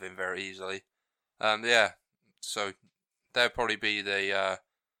dealt with him very easily. So there'd probably be the...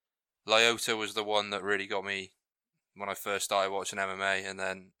 Lyoto was the one that really got me when I first started watching MMA, and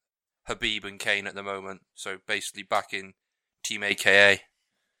then Khabib and Cain at the moment, so basically back in Team AKA.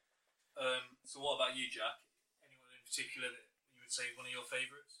 So what about you, Jack? Anyone in particular that you would say one of your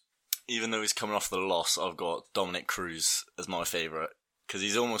favourites? Even though he's coming off the loss, I've got Dominic Cruz as my favourite, because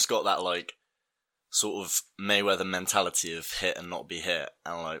he's almost got that like sort of Mayweather mentality of hit and not be hit,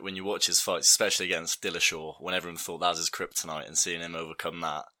 and like when you watch his fights, especially against Dillashaw, when everyone thought that was his kryptonite, and seeing him overcome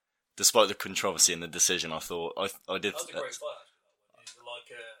that, despite the controversy in the decision, I thought I did. That was a great fight, actually. That one.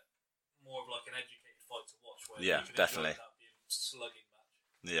 It was more of like an educated fight to watch. Where yeah, you can definitely. That being a slugging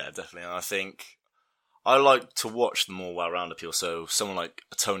match. Yeah, definitely. And I think I like to watch the more well-rounded people. So someone like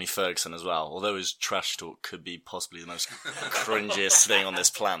Tony Ferguson as well. Although his trash talk could be possibly the most cringiest thing on this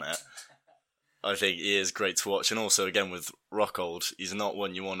planet, I think he is great to watch. And also, again, with Rockhold, he's not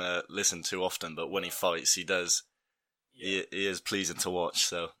one you want to listen to often, but when he fights, he does. Yeah. He is pleasing to watch.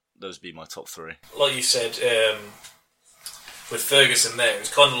 So those would be my top 3. Like you said, with Ferguson there, it was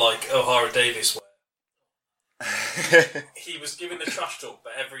kind of like O'Hara Davis, where he was giving the trash talk,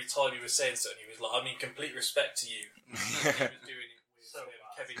 but every time he was saying something, he was like, I mean, complete respect to you. He was doing it with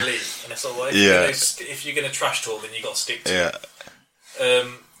Kevin Lee, and it's like, well, if you're going to trash talk, then you got to stick to it.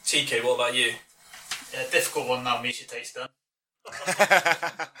 TK, what about you? Yeah, difficult one now, Misha Tate's done.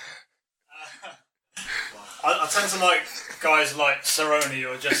 I tend to like guys like Cerrone, who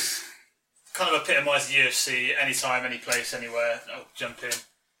are just kind of epitomise the UFC anytime, any place, anywhere. I'll jump in.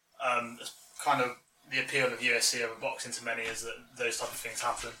 It's kind of the appeal of UFC over boxing to many is that those type of things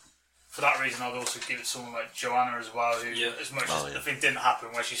happen. For that reason, I'd also give it someone like Joanna as well, who, as much as the thing didn't happen,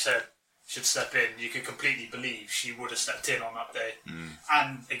 where she said she'd step in, you could completely believe she would have stepped in on that day.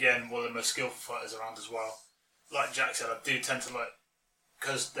 And again, one of the most skillful fighters around as well. Like Jack said, I do tend to like,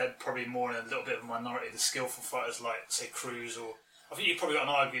 because they're probably more in a little bit of a minority, the skillful fighters like, say, Cruz, or I think you've probably got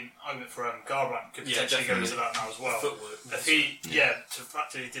an argument for Garbrandt could potentially go into that now as well. If he, the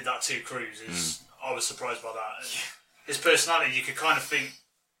fact that he did that to Cruz is, I was surprised by that. His personality, you could kind of think,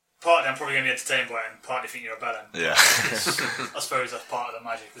 partly I'm probably going to be entertained by it, and partly think you're a bad end. Yeah. I suppose that's part of the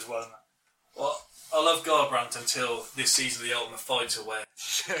magic as well, isn't it? Well, I love Garbrandt until this season of The Ultimate Fighter, where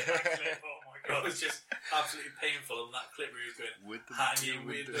Oh my it was just absolutely painful. And that clip where he was going, With the hang you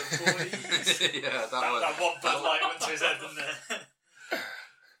with the boys. Yeah, That one Bud Light went to his head, didn't it?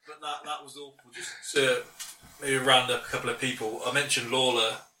 But that was awful. Just to maybe round up a couple of people, I mentioned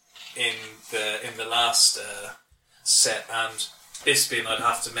Lawler in the last set, and Bisping I'd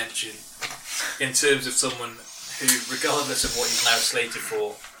have to mention in terms of someone who, regardless of what he's now slated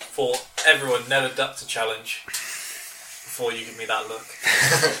for everyone never ducked a challenge before you give me that look.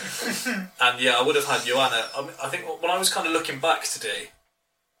 And yeah, I would have had Joanna. I think when I was kind of looking back today,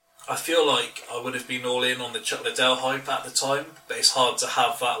 I feel like I would have been all in on the Chuck Liddell hype at the time, but it's hard to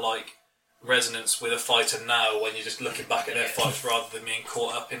have that like resonance with a fighter now when you're just looking back at their fights rather than being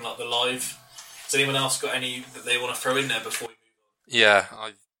caught up in like the live. Has anyone else got any that they want to throw in there before we move on? Yeah,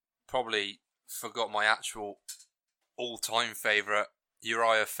 I've probably forgot my actual all-time favourite,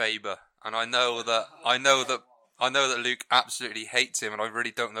 Uriah Faber, and I know that Luke absolutely hates him, and I really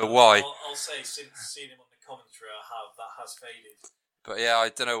don't know why. I'll say since seeing him on the commentary, that has faded. But yeah, I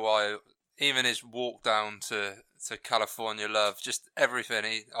don't know why. Even his walk down to California Love, just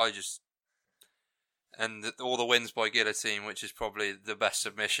everything. And all the wins by guillotine, which is probably the best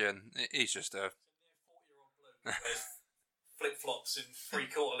submission. He's just a 4-year-old bloke with flip flops and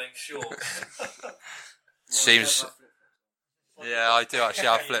 3/4 length shorts. Seems. Yeah, I do actually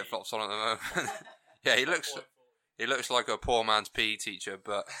have flip flops on at the moment. Yeah, he looks like a poor man's PE teacher,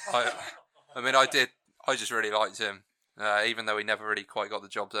 but I just really liked him. Even though he never really quite got the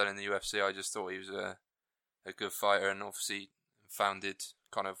job done in the UFC, I just thought he was a good fighter, and obviously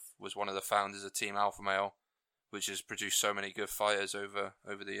was one of the founders of Team Alpha Male, which has produced so many good fighters over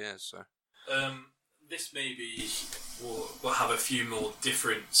the years. So this maybe we'll have a few more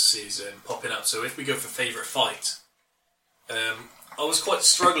differences popping up. So if we go for favourite fight, I was quite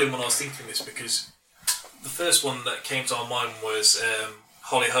struggling when I was thinking this, because the first one that came to my mind was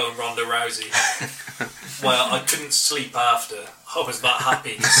Holly Holm, Ronda Rousey. Well, I couldn't sleep after. I was that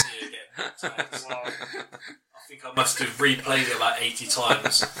happy to see her get knocked out. Wow. I think I must have replayed it about 80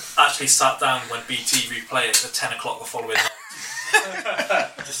 times. Actually sat down when BT replayed it at 10 o'clock the following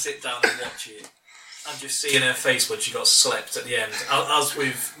night. Just sit down and watch it. And just seeing her face when she got slept at the end. As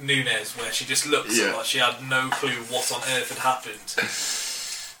with Nunes, where she just looked like she had no clue what on earth had happened.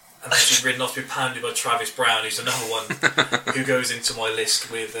 And then she's ridden off to be pounded by Travis Brown, who's another one who goes into my list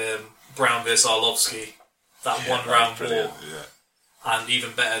with Brown versus Arlovsky. That one round war. Yeah. And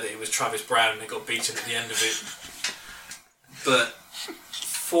even better that it was Travis Brown that got beaten at the end of it. But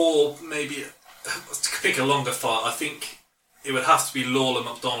for maybe to pick a longer fight, I think it would have to be Lawler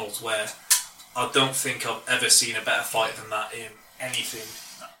McDonald, where I don't think I've ever seen a better fight than that in anything,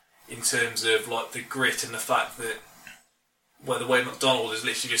 in terms of like the grit and the fact that the way McDonald has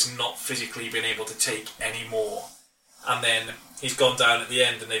literally just not physically been able to take any more. And then he's gone down at the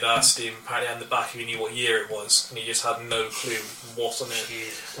end, and they've asked him apparently on the back if he knew what year it was, and he just had no clue what on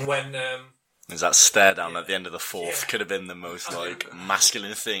earth. When there's that stare down at the end of the fourth, could have been the most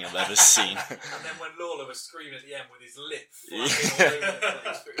masculine thing I've ever seen. And then when Lawler was screaming at the end with his lip flapping all over the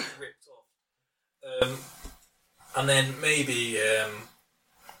place, but it was ripped off. And then maybe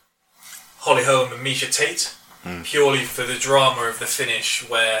Holly Holm and Miesha Tate, purely for the drama of the finish,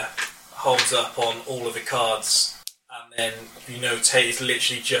 where Holm's up on all of the cards. And then, Tate has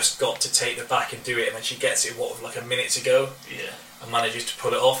literally just got to take the back and do it, and then she gets it, like a minute to go? Yeah. And manages to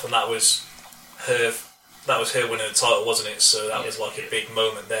pull it off, and that was her winning the title, wasn't it? So that was like a big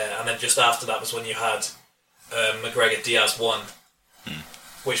moment there. And then just after that was when you had McGregor-Diaz 1,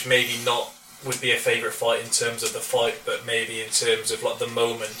 which maybe not would be a favourite fight in terms of the fight, but maybe in terms of like the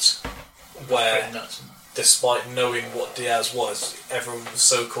moment where, despite knowing what Diaz was, everyone was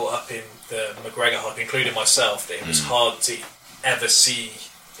so caught up in the McGregor hype, including myself, that it was hard to ever see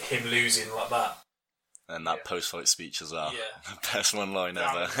him losing like that. And that post-fight speech as well. Yeah. The best one line ever.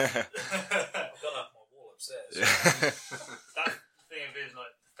 I've got to have my wall upstairs. That thing of his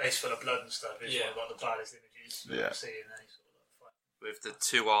face full of blood and stuff is one of the baddest images I've seen in any sort of fight. with the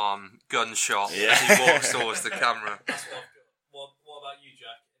 2-arm gunshot as he walks towards the camera. That's what I've got. What about you,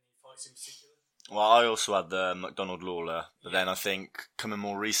 Jack? Any fights in particular? Well, I also had the McDonald Lawler, but then I think coming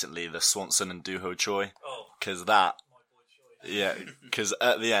more recently, the Swanson and Dooho Choi. Because that, because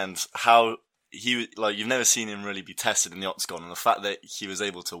at the end, how he, you've never seen him really be tested in the octagon, and the fact that he was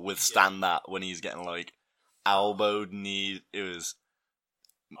able to withstand that when he's getting elbowed, knee, it was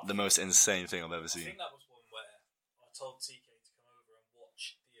the most insane thing I've ever seen. I think that was one where I told TK to come over and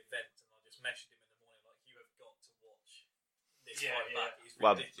watch the event, and I just messaged him in the morning, you have got to watch this fight back. It's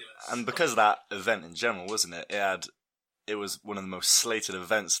Well, ridiculous. and because of that event in general, wasn't it? It was one of the most slated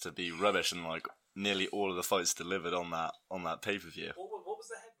events to be rubbish, and like nearly all of the fights delivered on that pay-per-view. What was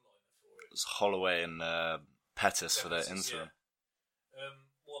the headline for it? It was Holloway and Pettis for the interim. Yeah.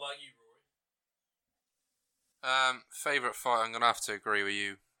 What about you, Rory? Favourite fight, I'm going to have to agree with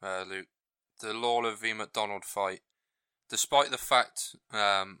you, Luke. The Lawler v McDonald fight. Despite the fact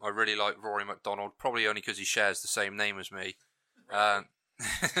I really like Rory McDonald, probably only because he shares the same name as me. But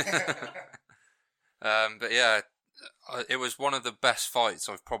yeah, it was one of the best fights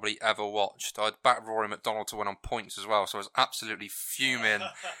I've probably ever watched. I'd backed Rory McDonald to win on points as well, so I was absolutely fuming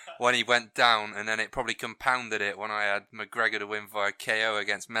when he went down, and then it probably compounded it when I had McGregor to win via KO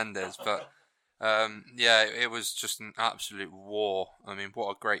against Mendes. But yeah, it was just an absolute war. I mean,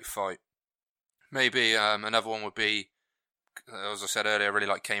 what a great fight. Maybe another one would be, as I said earlier, I really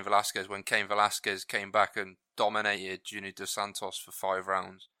like Cain Velasquez. When Cain Velasquez came back and dominated Junior Dos Santos for 5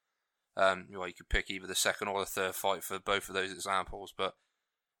 rounds. Well, you could pick either the second or the third fight for both of those examples. But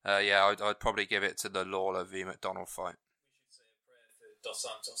yeah, I'd probably give it to the Lawler v McDonald fight. We should say a prayer for Dos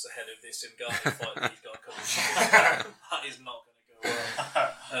Santos ahead of this Ngannou fight that he's got coming. That is not going to go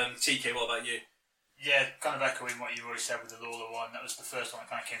well. TK, what about you? Yeah, kind of echoing what you already said with the Lawler one. That was the first one that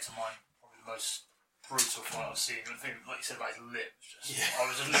kind of came to mind. Probably the most brutal fight I've seen. I think, like you said about his lips. I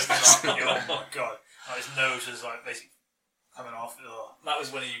was just looking like, oh my god. Like, his nose was like basically coming off. Ugh. That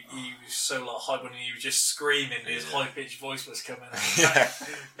was when he was so like hype when he was just screaming. His high pitched voice was coming out.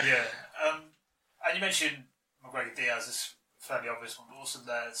 Yeah. And you mentioned McGregor Diaz, this fairly obvious one, but also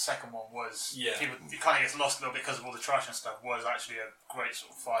the second one was people, it kind of gets lost a little bit because of all the trash and stuff. Was actually a great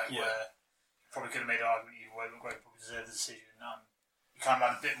sort of fight where you probably could have made an argument either way. McGregor probably deserved the decision. And you kind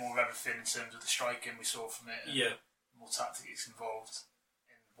of had a bit more of everything in terms of the striking we saw from it. And more tactics involved.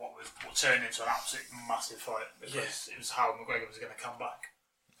 What turned into an absolute massive fight because it was how McGregor was going to come back.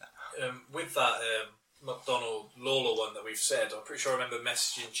 With that McDonald Lawler one that we've said, I'm pretty sure I remember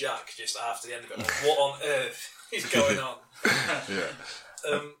messaging Jack just after the end of it. Like, what on earth is going on?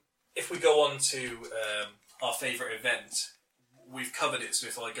 If we go on to our favourite event, we've covered it, so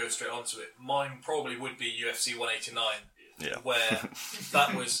if I go straight onto it, mine probably would be UFC 189, where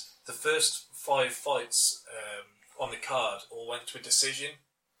that was the first 5 fights on the card all went to a decision.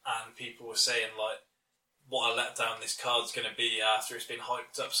 And people were saying, like, what a letdown this card's going to be after it's been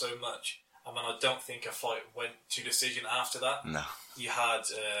hyped up so much. I mean, I don't think a fight went to decision after that. No. You had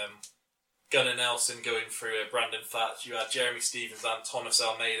Gunnar Nelson going through Brandon Thatch. You had Jeremy Stevens and Thomas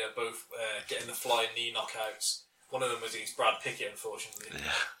Almeida both getting the flying knee knockouts. One of them was against Brad Pickett, unfortunately.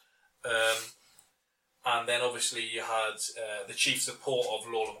 Yeah. And then, obviously, you had the chief support of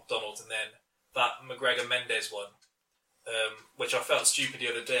Lawler McDonald, and then that McGregor-Mendes one. Which I felt stupid the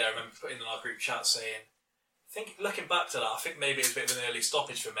other day. I remember putting in our group chat saying, looking back to that, I think maybe it was a bit of an early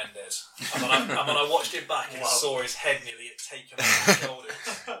stoppage for Mendes. And when I watched it back and saw his head nearly taken off his shoulders.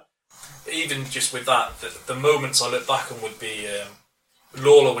 But even just with that, the moments I look back on would be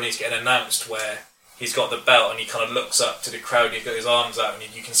Lawler when he's getting announced, where he's got the belt and he kind of looks up to the crowd and he's got his arms out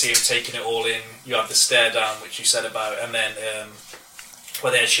and you can see him taking it all in. You have the stare down, which you said about, and then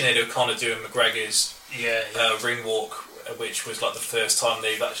where they had Sinead O'Connor doing McGregor's ring walk, which was like the first time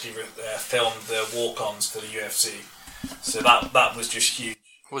they've actually filmed the walk-ons for the UFC. So that was just huge.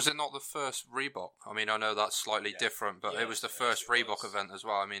 Was it not the first Reebok? I mean, I know that's slightly different, but it was the first Reebok event as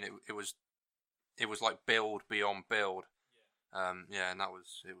well. I mean, it was like build beyond build. And it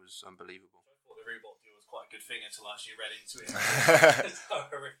was unbelievable. I thought the Reebok deal was quite a good thing until I actually read into it. That's how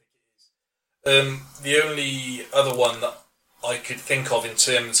horrific it is. The only other one that I could think of in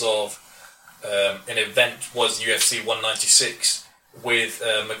terms of an event was UFC 196 with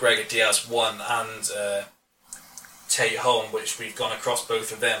McGregor Diaz 1 and Tate Holm, which we've gone across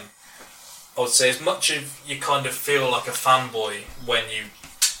both of them. I would say as much as you kind of feel like a fanboy when you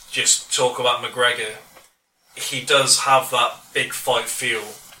just talk about McGregor, he does have that big fight feel,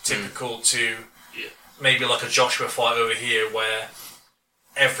 typical to maybe like a Joshua fight over here where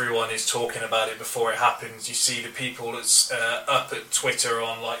everyone is talking about it before it happens. You see the people that's up at Twitter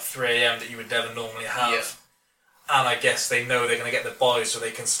on like 3 a.m. that you would never normally have. And I guess they know they're going to get the buy so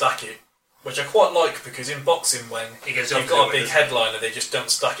they can stack it. Which I quite like, because in boxing when you've got a big headliner, they just don't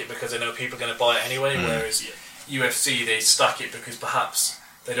stack it because they know people are going to buy it anyway. Whereas UFC, they stack it because perhaps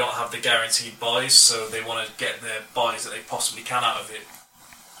they don't have the guaranteed buys, so they want to get the buys that they possibly can out of it.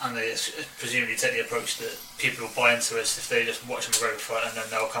 And they presumably take the approach that people will buy into us if they just watch a McGregor fight, and then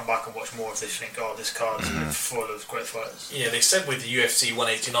they'll come back and watch more if they think, oh, this card is full of great fighters. Yeah, they said with the UFC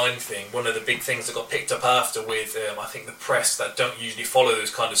 189 thing, one of the big things that got picked up after with, I think, the press that don't usually follow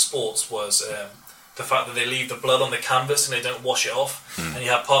those kind of sports was the fact that they leave the blood on the canvas and they don't wash it off, and you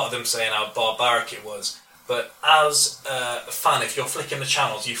have part of them saying how barbaric it was. But as a fan, if you're flicking the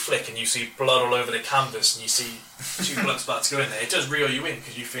channels, you flick and you see blood all over the canvas and you see two bloods about to go in there, it does reel you in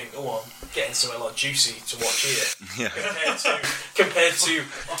because you think, oh, I'm getting something like juicy to watch here. Compared to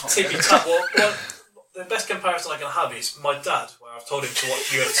tippy tap. Well, the best comparison I can have is my dad, where I've told him to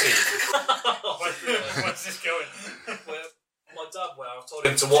watch UFC. Where's this going? My dad, where I've told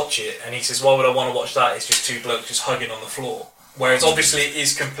him to watch it, and he says, why would I want to watch that? It's just two blokes just hugging on the floor. Whereas obviously it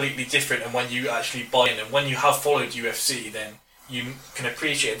is completely different, and when you actually buy in, and when you have followed UFC, then you can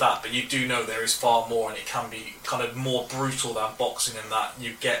appreciate that, but you do know there is far more, and it can be kind of more brutal than boxing in that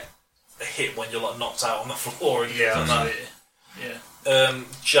you get a hit when you're like knocked out on the floor. And Absolutely.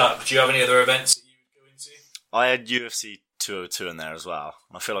 Jack, do you have any other events that you would go into? I had UFC 202 in there as well.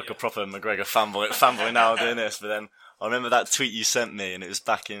 I feel like a proper McGregor fanboy now doing this, but then I remember that tweet you sent me, and it was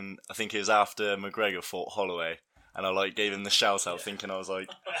back in, I think it was after McGregor fought Holloway. And I like gave him the shout out, thinking I was like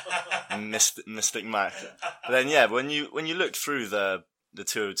Mystic Mac. But then when you look through the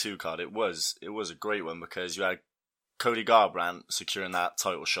 202 card, it was a great one because you had Cody Garbrandt securing that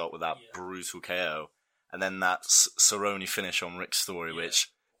title shot with that brutal KO, and then that Cerrone finish on Rick Story, which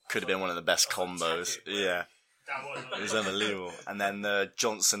could have been one of the best combos. Yeah, it was unbelievable. And then the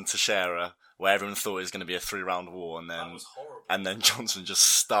Johnson Teixeira, where everyone thought it was going to be a 3-round war, and then Johnson just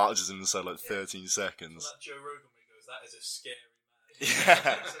starches him inside like 13 seconds. That Joe Rogan. That is a scary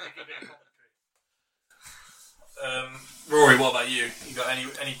man. Yeah. Rory, what about you? You got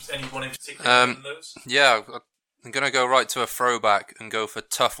anyone in particular in those? Yeah, I'm going to go right to a throwback and go for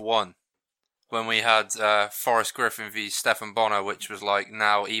Tough One. When we had Forrest Griffin v Stephan Bonnar, which was like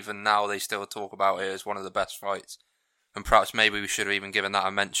even now they still talk about it as one of the best fights. And perhaps maybe we should have even given that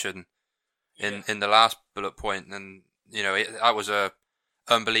a mention in the last bullet point. And, that was a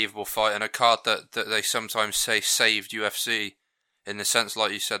unbelievable fight, and a card that they sometimes say saved UFC, in the sense,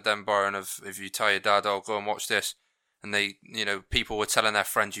 like you said then, Byron, of if you tell your dad, oh, go and watch this, and they, people were telling their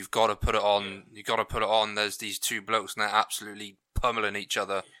friends, you've got to put it on, there's these two blokes and they're absolutely pummeling each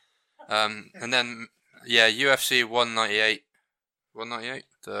other. And then, UFC 198,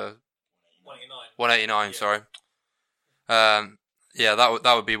 the 189, sorry.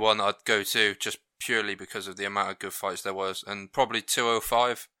 That would be one that I'd go to, just purely because of the amount of good fights there was. And probably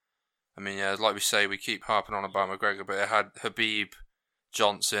 205. I mean, like we say, we keep harping on about McGregor, but it had Habib,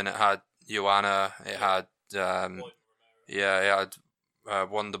 Johnson, it had Joanna, it had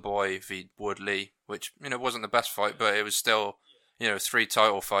Wonder Boy v Woodley, which wasn't the best fight, but it was still 3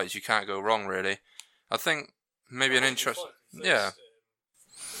 title fights. You can't go wrong, really. I think maybe an interest.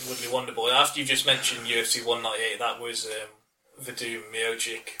 Woodley Wonder Boy. After you just mentioned UFC 198, that was Vadim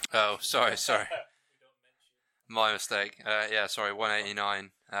Miocic. Oh, sorry. My mistake.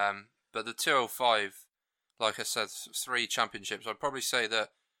 189. But the 205, like I said, 3 championships. I'd probably say that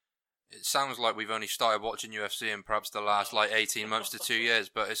it sounds like we've only started watching UFC in perhaps the last 18 months to 2 years,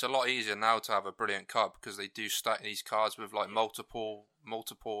 but it's a lot easier now to have a brilliant card because they do stack these cards with multiple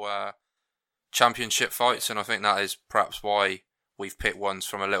championship fights, and I think that is perhaps why we've picked ones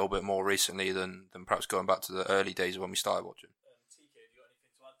from a little bit more recently than perhaps going back to the early days when we started watching. TK, do you got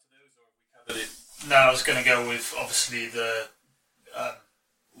anything to add to those, or have we covered it? No, I was going to go with obviously the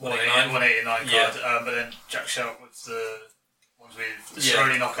 189 card, but then Jack Shelp with the ones with the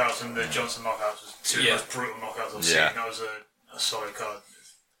Cerrone knockouts and the Johnson knockouts was 2 most brutal knockouts I've seen. That was a solid card.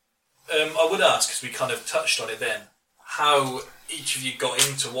 I would ask, because we kind of touched on it then, how each of you got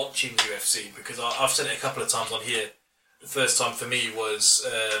into watching UFC, because I've said it a couple of times on here. The first time for me was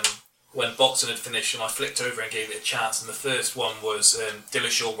when boxing had finished and I flicked over and gave it a chance, and the first one was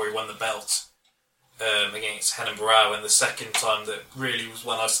Dillashaw, where he won the belt against Renan Barão, and the second time that really was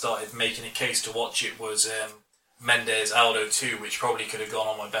when I started making a case to watch it was Mendes Aldo 2, which probably could have gone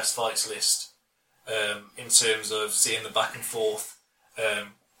on my best fights list in terms of seeing the back and forth.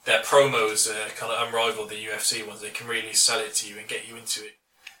 Their promos are kind of unrivaled, the UFC ones. They can really sell it to you and get you into it,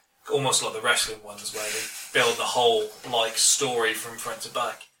 almost like the wrestling ones where they build the whole story from front to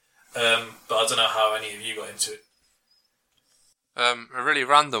back. But I don't know how any of you got into it. A really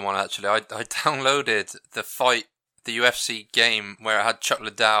random one, actually. I downloaded the UFC game where it had Chuck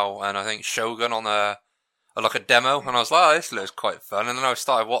Liddell and I think Shogun on a demo, and I was like, oh, this looks quite fun. And then I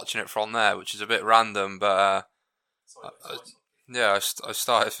started watching it from there, which is a bit random, but I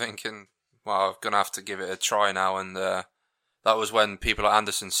started thinking, well, I'm going to have to give it a try now. And that was when people like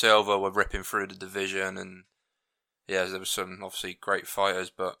Anderson Silva were ripping through the division, and there was some obviously great fighters,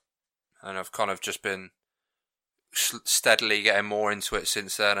 and I've kind of just been steadily getting more into it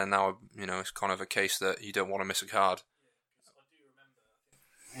since then, and now it's kind of a case that you don't want to miss a card.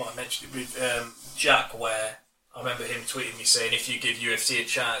 might have mentioned it with Jack, where I remember him tweeting me saying, if you give UFC a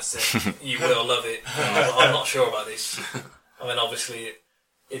chance, then you will love it. I'm not sure about this. I mean, obviously,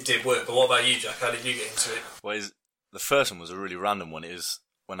 it did work, but what about you, Jack? How did you get into it? Well, the first one was a really random one. It was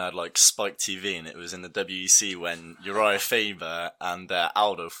when I had like Spike TV, and it was in the WEC when Uriah Faber and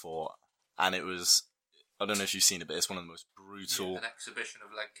Aldo fought, and it was, I don't know if you've seen it, but it's one of the most brutal... An exhibition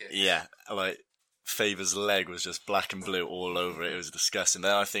of leg kicks. Yeah, like Faber's leg was just black and blue all over it. It was disgusting.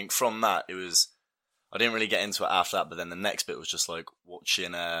 Then I think from that, it was... I didn't really get into it after that, but then the next bit was just like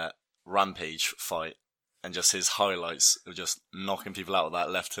watching a Rampage fight, and just his highlights of just knocking people out with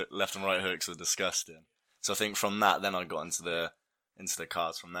that left and right hooks were disgusting. So I think from that, then I got into the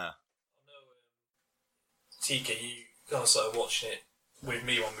cards from there. TK, you kind of started watching it with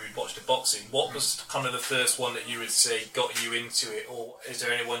me when we watched the boxing. What was kind of the first one that you would say got you into it, or is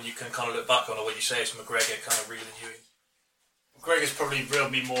there anyone you can kind of look back on, or would you say it's McGregor kind of reeling you in? McGregor's probably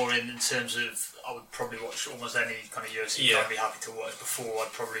reeled me more in terms of, I would probably watch almost any kind of UFC I'd be happy to watch. Before,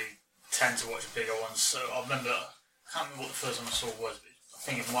 I'd probably tend to watch bigger ones. So I can't remember what the first one I saw was, but I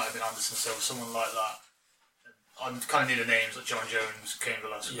think it might have been Anderson Silva, someone like that. I kind of knew the names like John Jones, Cain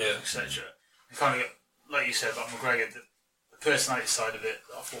Velasquez, etc. And kind of, like you said about McGregor, the personality side of it,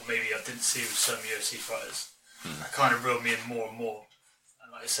 I thought maybe I didn't see with some UFC fighters. It kind of reeled me in more and more.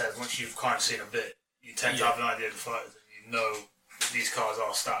 And like I said, once you've kind of seen a bit, you tend to have an idea of the fighters, and you know these cards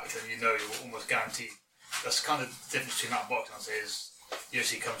are stacked, and you know you're almost guaranteed. That's kind of the difference between that and boxing, I'd say, is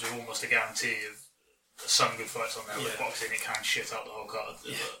UFC comes with almost a guarantee of some good fights on there. With boxing, it can shit out the whole card.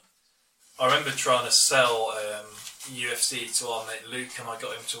 I remember trying to sell UFC to our mate Luke, and I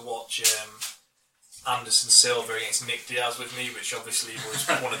got him to watch Anderson Silva against Nick Diaz with me, which obviously was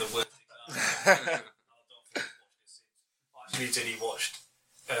one of the worst things. Actually, did he watched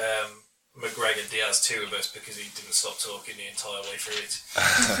McGregor Diaz 2 of us because he didn't stop talking the entire way through it.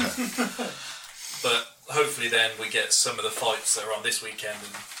 But hopefully then we get some of the fights that are on this weekend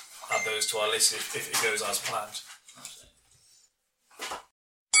and add those to our list if it goes as planned.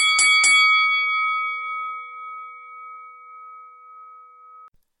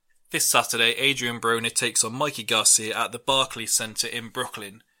 This Saturday, Adrian Broner takes on Mikey Garcia at the Barclays Center in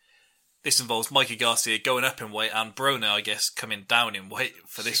Brooklyn. This involves Mikey Garcia going up in weight and Broner, I guess, coming down in weight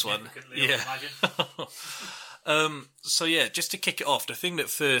for this one. Yeah. So yeah, just to kick it off, the thing that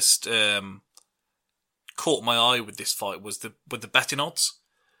first caught my eye with this fight was the betting odds.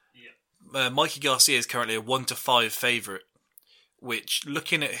 Yeah. Mikey Garcia is currently a 1-5 favourite, which,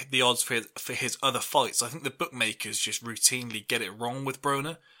 looking at the odds for his other fights, I think the bookmakers just routinely get it wrong with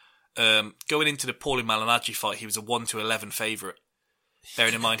Broner. Going into the Paulie Malignaggi fight, he was a 1-11 favourite.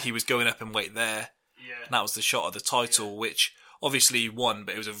 Bearing in mind he was going up in weight there, and that was the shot of the title, which obviously he won,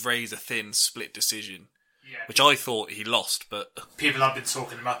 but it was a razor-thin split decision, which I thought he lost. But people have been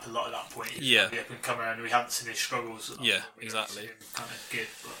talking him up a lot at that point. He's come around. We haven't seen his struggles. Exactly. Kind of good,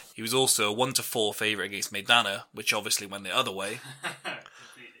 but... He was also a 1-4 favourite against Maidana, which obviously went the other way.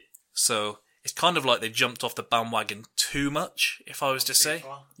 So it's kind of like they jumped off the bandwagon too much, if I was to say.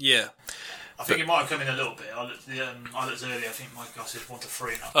 Yeah. I think it might have come in a little bit. I looked earlier. I think Mike Garcia's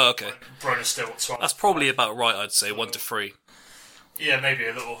 1-3 now. Oh, okay. Broner's still at 12. That's probably about right, I'd say, 1-3. Yeah, maybe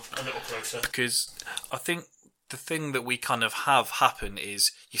a little closer. Because I think the thing that we kind of have happen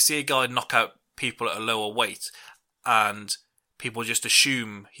is you see a guy knock out people at a lower weight, and people just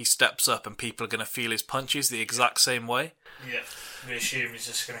assume he steps up and people are going to feel his punches the exact same way. Yeah, we assume he's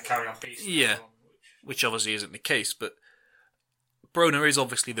just going to carry on beating. Yeah, which obviously isn't the case, but Broner is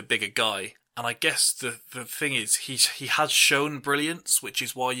obviously the bigger guy. And I guess the thing is, he has shown brilliance, which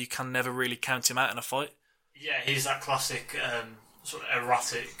is why you can never really count him out in a fight. Yeah, he's that classic sort of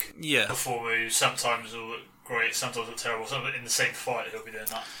erratic performer who sometimes will look great, sometimes look terrible. Sometimes in the same fight he'll be doing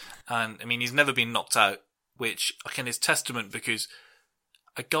that. And I mean, he's never been knocked out, which again is testament, because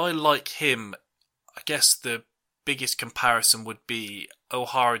a guy like him, I guess the biggest comparison would be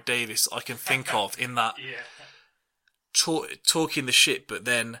O'Hara Davis I can think of in that talking the shit, but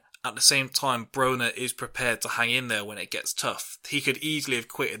then at the same time, Broner is prepared to hang in there when it gets tough. He could easily have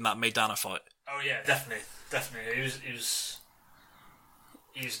quit in that Maidana fight. Oh yeah, definitely.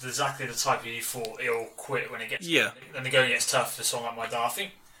 He was exactly the type you thought he'll quit when it gets when the going gets tough for someone like Maidana.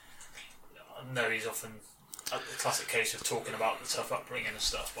 I know he's often the classic case of talking about the tough upbringing and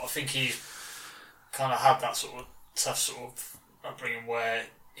stuff, but I think he kind of had that sort of tough sort of upbringing where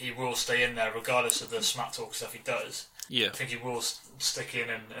he will stay in there regardless of the smack talk stuff he does. Yeah. I think he will stick in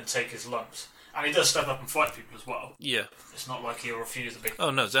and take his lumps. And he does step up and fight people as well. Yeah. It's not like he'll refuse the big... Oh,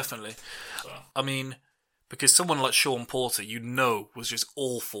 no, definitely. So. I mean, because someone like Sean Porter, was just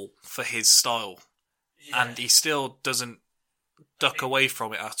awful for his style. Yeah. And he still doesn't duck away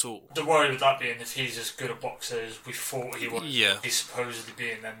from it at all. The worry with that being if he's as good a boxer as we thought he was, he's supposedly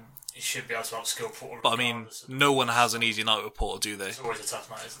being, then he should be able to outskill Porter. But I mean, no one has an easy night with Porter, do they? It's always a tough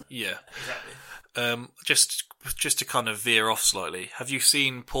night, isn't it? Yeah. Exactly. Just to kind of veer off slightly, have you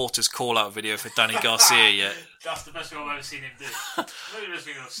seen Porter's call-out video for Danny Garcia yet? That's the best thing I've ever seen him do. That's the best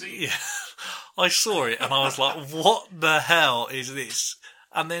thing I've seen. Yeah. I saw it and I was like, what the hell is this?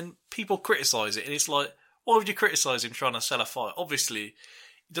 And then people criticise it, and it's like, why would you criticise him trying to sell a fight? Obviously,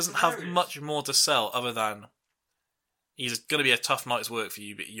 he doesn't have much more to sell other than he's going to be a tough night's work for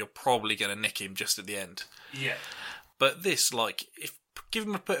you, but you're probably going to nick him just at the end. Yeah. But this, like, give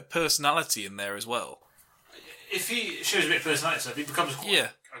him a bit of personality in there as well. If he shows a bit of personality, so he becomes quite a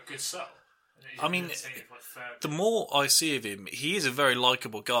good sell. I mean, the more I see of him, he is a very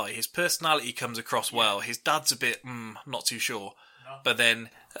likeable guy. His personality comes across well. His dad's a bit, not too sure. No. But then,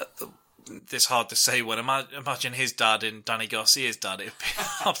 it's hard to say when imagine his dad and Danny Garcia's dad. It'd be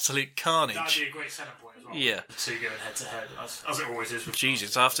absolute carnage. That'd be a great centre point as well. Yeah. The two going head to head, as it always is. With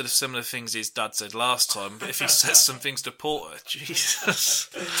Jesus, after the similar things his dad said last time, if he says some things to Porter, Jesus.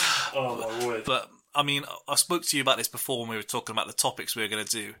 Oh my word. But, I mean, I spoke to you about this before when we were talking about the topics we were going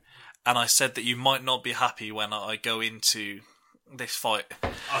to do, and I said that you might not be happy when I go into this fight.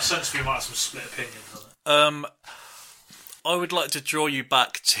 I sense we might have some split opinions on it. I would like to draw you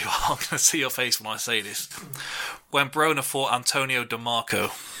back to, I'm going to see your face when I say this, when Broner fought Antonio DeMarco.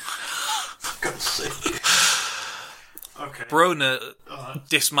 For God's sake. Okay. Broner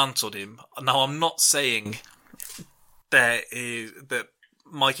dismantled him. Now, I'm not saying that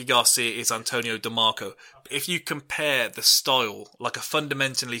Mikey Garcia is Antonio DeMarco. But if you compare the style, like a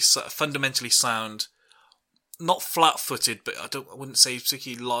fundamentally sound, not flat-footed, but I wouldn't say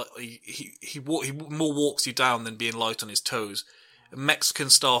particularly light. He more walks you down than being light on his toes. A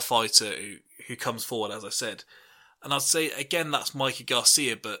Mexican-style fighter who comes forward, as I said. And I'd say, again, that's Mikey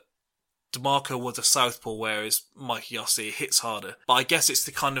Garcia, but DeMarco was a southpaw, whereas Mikey Garcia hits harder. But I guess it's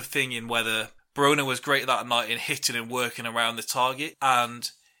the kind of thing in whether Broner was great that night in hitting and working around the target,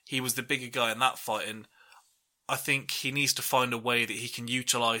 and he was the bigger guy in that fight, and I think he needs to find a way that he can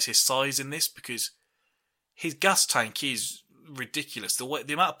utilise his size in this, because his gas tank is ridiculous. The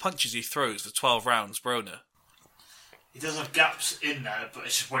amount of punches he throws for 12 rounds, Broner. He does have gaps in there, but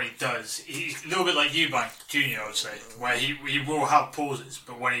it's just when he does. He's a little bit like Eubank Jr., I would say, where he will have pauses,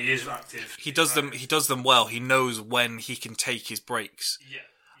 but when he is active, he does them well. He knows when he can take his breaks. Yeah.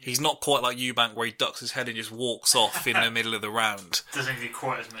 He's not quite like Eubank, where he ducks his head and just walks off in the middle of the round. Doesn't do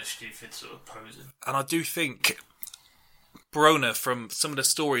quite as much stupid sort of posing. And I do think Broner, from some of the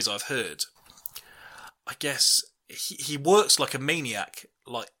stories I've heard, I guess he works like a maniac,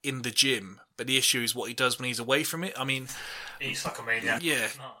 like in the gym. But the issue is what he does when he's away from it. I mean, he's like a maniac. Yeah,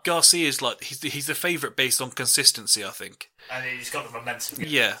 Garcia's like he's the favourite based on consistency, I think. And he's got the momentum.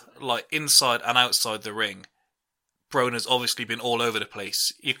 Yeah, like inside and outside the ring. Broner's obviously been all over the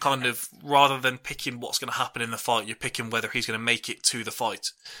place. You kind of, rather than picking what's going to happen in the fight, you're picking whether he's going to make it to the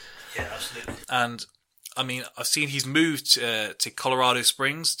fight. Yeah, absolutely. And, I mean, I've seen he's moved to Colorado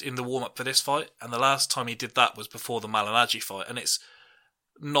Springs in the warm-up for this fight, and the last time he did that was before the Malignaggi fight, and it's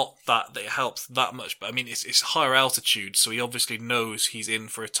not that it helps that much, but I mean, it's higher altitude, so he obviously knows he's in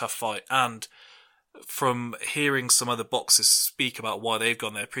for a tough fight, and from hearing some other boxers speak about why they've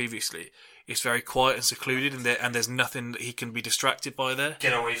gone there previously, it's very quiet and secluded, and there's nothing that he can be distracted by there.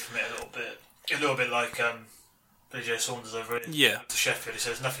 Get away from it a little bit like Billy Joe Saunders over in Sheffield. He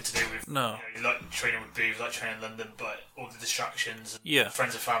says nothing to do with you like training with Booth, like training in London, but all the distractions,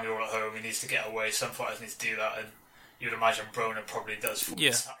 friends and family all at home. He needs to get away. Some fighters need to do that, and you would imagine Broner probably does.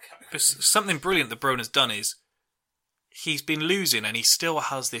 But something brilliant that Broner's done is he's been losing, and he still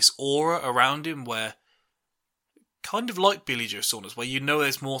has this aura around him where, kind of like Billy Joe Saunders, where you know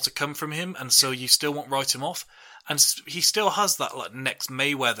there's more to come from him, and so you still won't write him off. And he still has that like next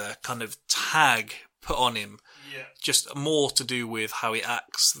Mayweather kind of tag put on him. Yeah. Just more to do with how he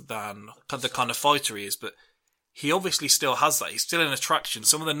acts than the kind of fighter he is. But he obviously still has that. He's still an attraction.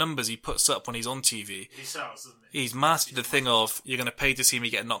 Some of the numbers he puts up when he's on TV. He sells, doesn't he? He's mastered the thing of, you're going to pay to see me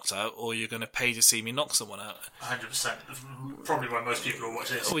get knocked out, or you're going to pay to see me knock someone out. 100%. Probably why most people will watch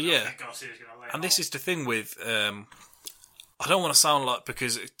this. Oh, yeah. And this is the thing with, I don't want to sound like,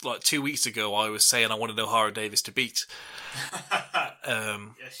 because like 2 weeks ago I was saying I wanted Ohara Davis to beat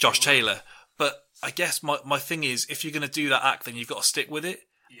Josh Taylor. But I guess my thing is, if you're going to do that act, then you've got to stick with it.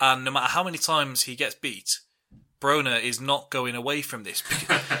 Yeah. And no matter how many times he gets beat, Broner is not going away from this.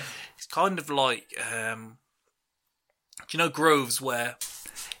 It's kind of like, do you know Groves, where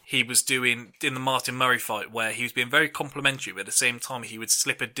he was doing in the Martin Murray fight, where he was being very complimentary, but at the same time he would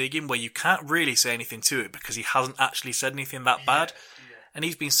slip a dig in where you can't really say anything to it because he hasn't actually said anything that bad. And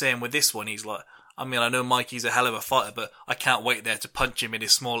he's been saying with this one, he's like, I mean, I know Mikey's a hell of a fighter, but I can't wait there to punch him in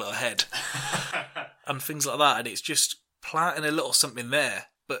his small little head. And things like that. And it's just planting a little something there.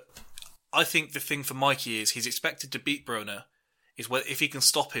 But I think the thing for Mikey is he's expected to beat Broner. If he can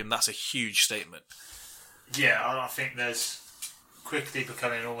stop him, that's a huge statement. Yeah, I think there's quickly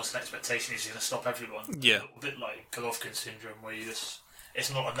becoming almost an expectation he's going to stop everyone. Yeah. A bit like Golovkin syndrome, where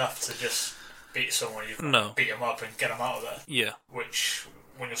it's not enough to just beat someone, you've got No. to beat them up and get them out of there. Yeah. Which,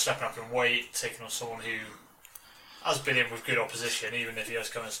 when you're stepping up in weight, taking on someone who has been in with good opposition, even if he has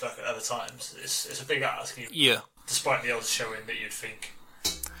come and stuck at other times, it's a big ask. Yeah. Despite the odds showing that you'd think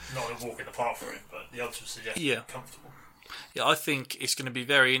not a walk in the park for him, but the odds would suggest comfortable. Yeah, I think it's going to be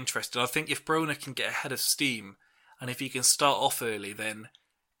very interesting. I think if Broner can get ahead of steam, and if he can start off early, then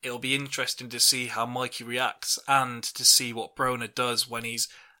it'll be interesting to see how Mikey reacts and to see what Broner does when he's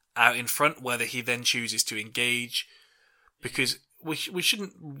out in front, whether he then chooses to engage. Because we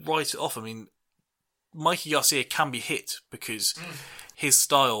shouldn't write it off. I mean, Mikey Garcia can be hit because his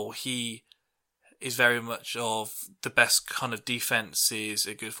style, he is very much of the best kind of defense is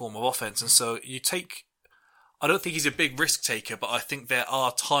a good form of offense. And so I don't think he's a big risk taker, but I think there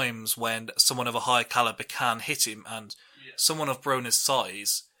are times when someone of a high caliber can hit him, and someone of Broner's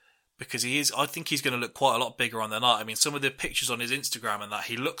size, because I think he's going to look quite a lot bigger on the night. I mean, some of the pictures on his Instagram and that,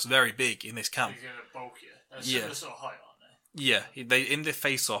 he looks very big in this camp. He's going to look bulkier. They're similar sort of height, aren't they? Yeah, they in the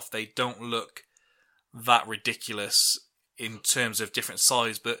face-off, they don't look that ridiculous in terms of different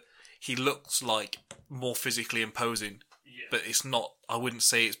size, but he looks like more physically imposing. Yeah. But it's not, I wouldn't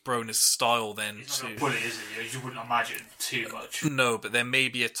say it's Broner's style then. He's not a bully, is he? You wouldn't imagine too much. No, but there may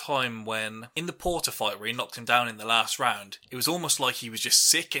be a time when, in the Porter fight where he knocked him down in the last round, it was almost like he was just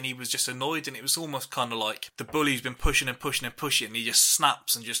sick and he was just annoyed, and it was almost kind of like the bully's been pushing and pushing and pushing, and he just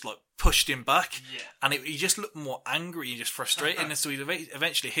snaps and just like pushed him back. Yeah. And he just looked more angry and just frustrated, and so he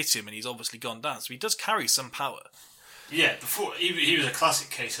eventually hit him and he's obviously gone down. So he does carry some power. Yeah, before he was a classic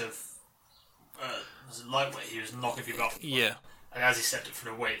case of was it lightweight? He was knocking people off. Yeah. And as he stepped up for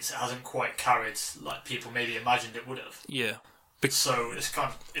the weights, it hasn't quite carried like people maybe imagined it would have. Yeah. So it's kind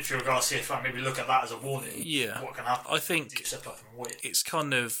of, if you're a Garcia fan, maybe look at that as a warning. Yeah. What can happen? I think you step up in weight. It's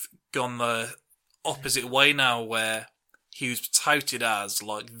kind of gone the opposite way now, where he was touted as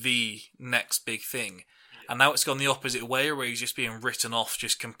like the next big thing, and now it's gone the opposite way, where he's just being written off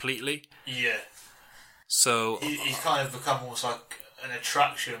just completely. Yeah. So he's kind of become almost like an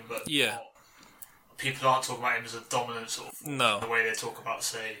attraction, but people aren't talking about him as a dominant sort of force. No. The way they talk about,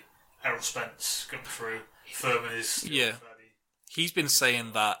 say, Errol Spence going through, Furman is He's been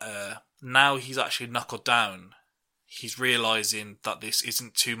saying that now he's actually knuckled down, he's realising that this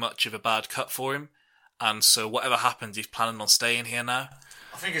isn't too much of a bad cut for him, and so whatever happens, he's planning on staying here now.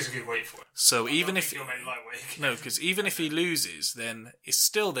 I think it's a good weight for him. So even if even if he loses, then it's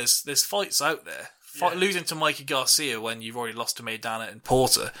still there's fights out there. Losing to Mikey Garcia when you've already lost to Maidana and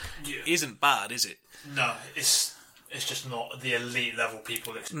Porter isn't bad, is it? No, it's just not the elite level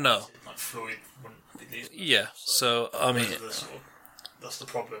people expect. No, like Floyd wouldn't be these. Yeah, so I mean, that's the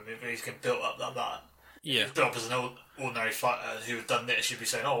problem. If he's getting built up like that. Yeah, built up as an ordinary fighter who had done this, you'd be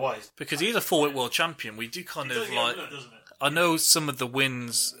saying, "Oh, why?" Because he's a 4-weight world champion. We do kind of like. I know some of the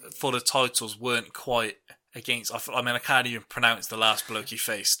wins for the titles weren't quite against. I mean, I can't even pronounce the last bloke he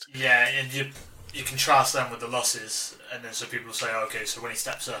faced. Yeah, and you contrast them with the losses, and then so people say, oh, okay, so when he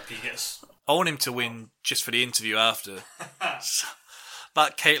steps up, he gets. I want him to win just for the interview after.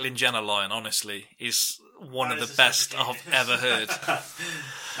 That Caitlyn Jenner line, honestly, is one of the best I've ever heard.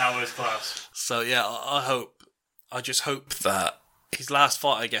 That was class. So yeah, I just hope that his last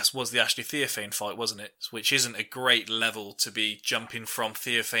fight, I guess, was the Ashley Theophane fight, wasn't it? Which isn't a great level to be jumping from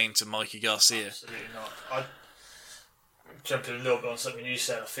Theophane to Mikey Garcia. Absolutely not. I'd jump in a little bit on something you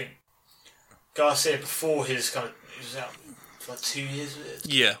said. I think Garcia, before he was out for like 2 years.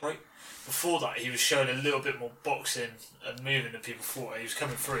 Yeah. Right? Before that, he was showing a little bit more boxing and moving than people thought. He was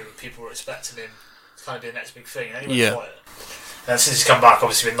coming through and people were expecting him to kind of be the next big thing. And he went quiet. And since he's come back,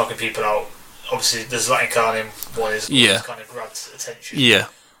 obviously been knocking people out. Obviously, there's Latin Carney one is kind of grabbed attention. Yeah.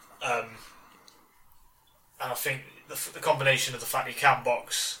 And I think the combination of the fact he can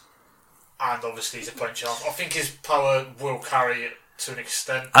box and obviously he's a puncher, I think his power will carry it to an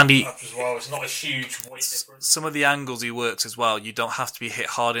extent, and up as well. It's not a huge weight difference. Some of the angles he works as well, you don't have to be hit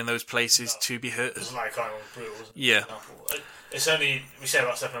hard in those places to be hurt. It's like kind of brutal, wasn't it? Yeah. It's only, we say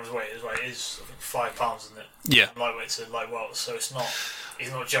about stepping up his weight, it is I think 5 pounds, isn't it? Yeah. From lightweight to light welter, so it's not,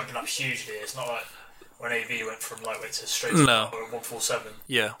 he's not jumping up hugely. It's not like when AB went from lightweight to straight No. to 147.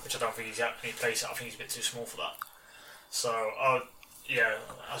 Yeah. Which I don't think he's got any place at. I think he's a bit too small for that. So,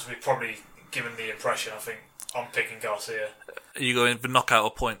 as we've probably given the impression, I think I'm picking Garcia. Are you going for knockout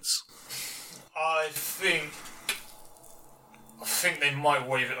or points? I think they might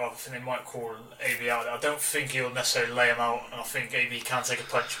wave it off. I think they might call AB out. I don't think he'll necessarily lay him out, and I think AB can take a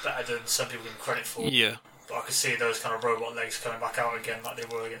punch better than some people give him credit for. Yeah. But I could see those kind of robot legs coming back out again like they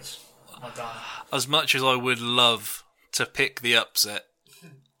were against Maidana. As much as I would love to pick the upset,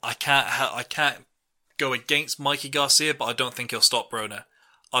 I can't go against Mikey Garcia, but I don't think he'll stop Broner.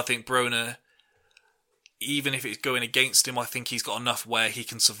 I think Broner, even if it's going against him, I think he's got enough where he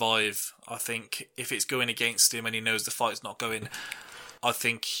can survive. I think if it's going against him and he knows the fight's not going, I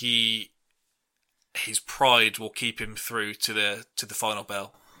think his pride will keep him through to the final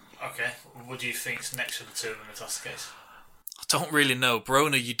bell. Okay, what do you think's next for the two of them if that's the case? I don't really know.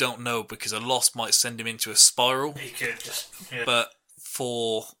 Broner, you don't know because a loss might send him into a spiral. He could just... Yeah. But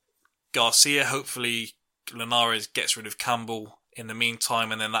for Garcia, hopefully Linares gets rid of Campbell in the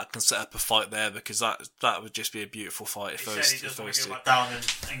meantime, and then that can set up a fight there because that would just be a beautiful fight if those two. He just want to go down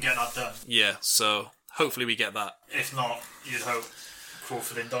and get that done. Yeah, so hopefully we get that. If not, you'd hope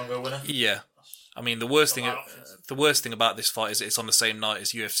Crawford and Dongo winner. Yeah, I mean the worst thing about this fight is that it's on the same night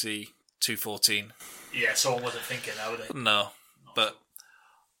as UFC 214. Yeah, someone wasn't thinking that, would they? No, but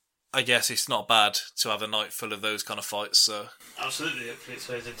I guess it's not bad to have a night full of those kind of fights. So absolutely, hopefully it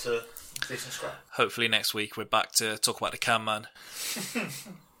turns into decent scrap. Hopefully next week we're back to talk about the Cam Man.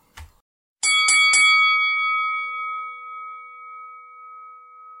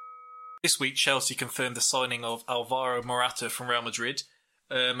 This week Chelsea confirmed the signing of Alvaro Morata from Real Madrid,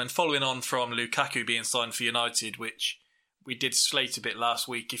 and following on from Lukaku being signed for United, which we did slate a bit last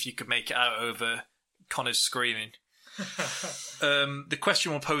week if you could make it out over Connor's screaming. The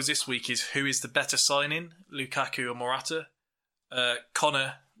question we'll pose this week is who is the better signing, Lukaku or Morata?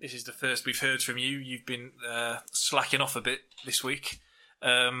 Connor, this is the first we've heard from you. You've been slacking off a bit this week.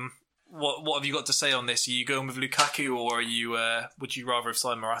 What have you got to say on this? Are you going with Lukaku or are you? Would you rather have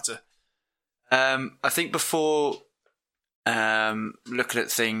signed Morata? I think before looking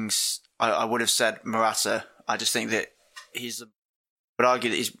at things, I would have said Morata. I just think that would argue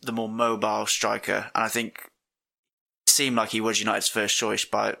that he's the more mobile striker, and I think it seemed like he was United's first choice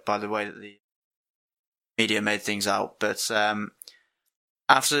by the way that the media made things out. But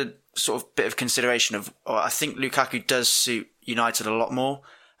after sort of bit of consideration I think Lukaku does suit United a lot more.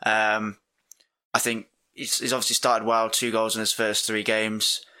 I think he's obviously started well, 2 goals in his first 3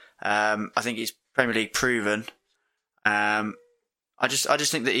 games. I think he's Premier League proven. I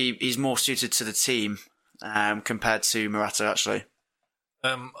just think that he's more suited to the team compared to Morata, actually.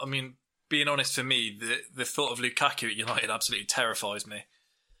 I mean, being honest, for me, the thought of Lukaku at United absolutely terrifies me.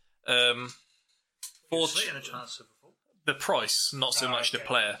 The price, not so much the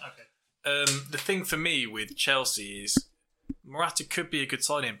player. Okay. The thing for me with Chelsea is Morata could be a good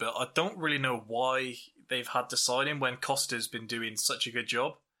signing, but I don't really know why they've had to sign him when Costa's been doing such a good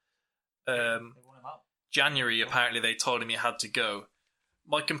job. January, apparently they told him he had to go.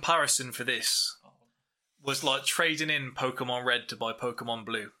 My comparison for this was like trading in Pokemon Red to buy Pokemon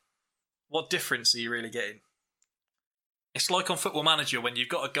Blue. What difference are you really getting? It's like on Football Manager when you've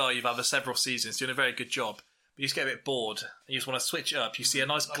got a guy you've had for several seasons doing a very good job, but you just get a bit bored and you just want to switch it up. You see a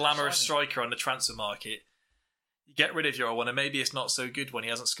nice glamorous striker on the transfer market. You get rid of your old one, and maybe it's not so good when he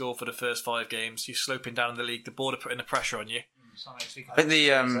hasn't scored for the first 5 games. You're sloping down in the league. The board are putting the pressure on you. I think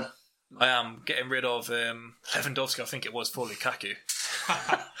I am getting rid of Lewandowski. I think it was for Lukaku.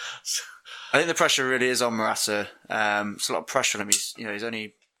 I think the pressure really is on Morata. It's a lot of pressure on him. He's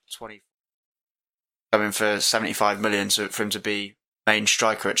only 20, coming for 75 million for him to be main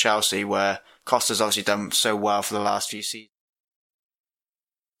striker at Chelsea, where Costa's obviously done so well for the last few seasons,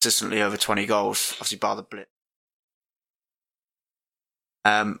 consistently over 20 goals. Obviously, bar the blip.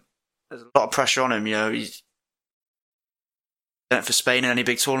 There's a lot of pressure on him. He's done it for Spain in any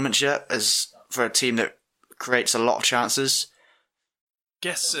big tournaments yet, as for a team that creates a lot of chances.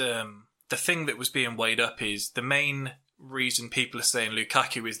 Guess the thing that was being weighed up is the main reason people are saying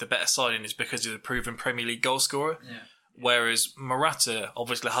Lukaku is the better signing is because he's a proven Premier League goal scorer. Yeah. Whereas Morata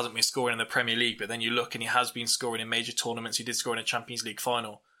obviously hasn't been scoring in the Premier League, but then you look and he has been scoring in major tournaments. He did score in a Champions League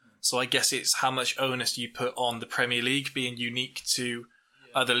final. So I guess it's how much onus you put on the Premier League being unique to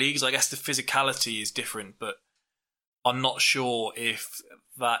other leagues. I guess the physicality is different, but I'm not sure if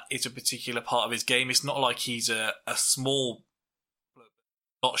that is a particular part of his game. It's not like he's a small bloke.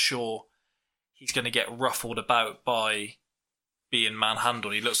 Not sure he's going to get ruffled about by being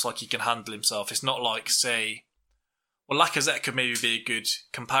manhandled. He looks like he can handle himself. It's not like, say... Well, Lacazette could maybe be a good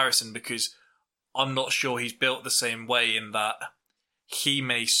comparison because I'm not sure he's built the same way in that he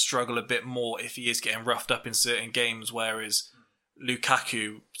may struggle a bit more if he is getting roughed up in certain games, whereas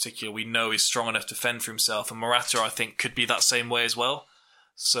Lukaku, particularly, we know is strong enough to fend for himself, and Morata, I think, could be that same way as well.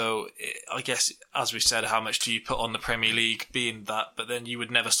 So I guess, as we said, how much do you put on the Premier League being that? But then you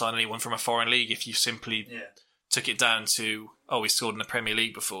would never sign anyone from a foreign league if you simply took it down to, he scored in the Premier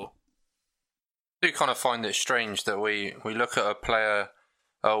League before. I do kind of find it strange that we look at a player,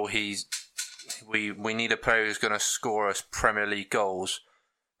 we need a player who's going to score us Premier League goals,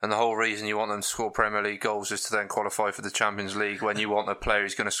 and the whole reason you want them to score Premier League goals is to then qualify for the Champions League when you want a player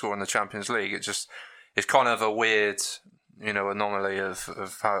who's going to score in the Champions League. It's kind of a weird, anomaly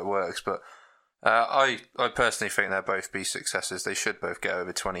of how it works. But I personally think they'll both be successes. They should both get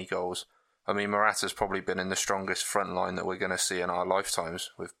over 20 goals. I mean, Morata's probably been in the strongest front line that we're going to see in our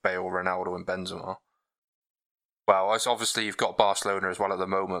lifetimes with Bale, Ronaldo and Benzema. Well, obviously you've got Barcelona as well at the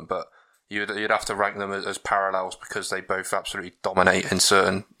moment, but you'd have to rank them as parallels because they both absolutely dominate in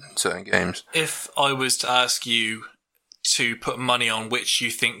certain games. If I was to ask you to put money on which you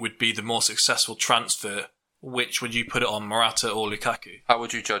think would be the more successful transfer, which would you put it on, Morata or Lukaku? How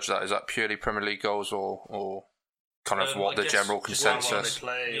would you judge that? Is that purely Premier League goals or kind of what the general consensus? How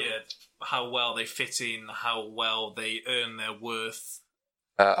well they play, how well they fit in, how well they earn their worth.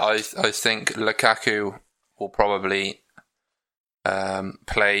 I think Lukaku will probably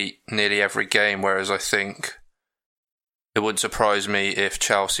play nearly every game, whereas I think it wouldn't surprise me if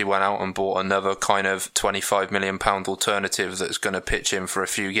Chelsea went out and bought another kind of £25 million alternative that's going to pitch in for a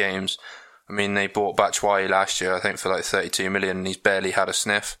few games. I mean, they bought Batshuayi last year, I think, for like 32 million, and he's barely had a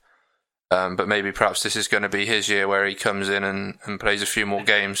sniff. But maybe perhaps this is going to be his year where he comes in and plays a few more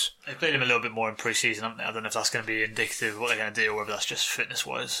games. They played him a little bit more in pre-season, haven't they? I don't know if that's going to be indicative of what they're going to do or whether that's just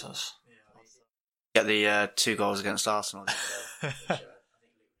fitness-wise. Get the 2 goals against Arsenal.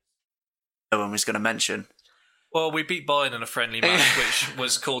 No one was going to mention. Well, we beat Bayern in a friendly match, which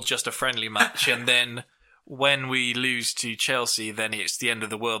was called just a friendly match, and then when we lose to Chelsea, then it's the end of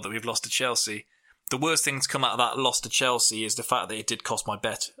the world that we've lost to Chelsea. The worst thing to come out of that loss to Chelsea is the fact that it did cost my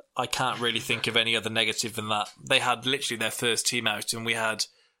bet. I can't really think of any other negative than that. They had literally their first team out, and we had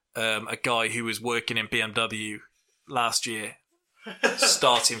a guy who was working in BMW last year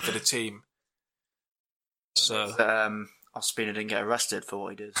starting for the team. So Ospina didn't get arrested for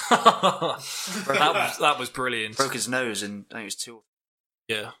what he did. that was brilliant. Broke his nose, and I think it was 2.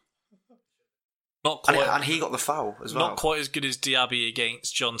 Yeah. Not quite, and he got the foul as well. Not quite as good as Diaby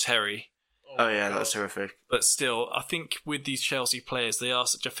against John Terry. Oh yeah, that's horrific. But still, I think with these Chelsea players, they are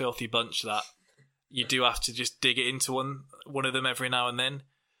such a filthy bunch that you do have to just dig it into one of them every now and then.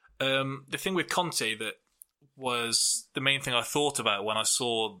 The thing with Conte that was the main thing I thought about when I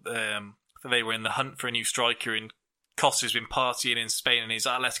saw that they were in the hunt for a new striker, and Costa's been partying in Spain in his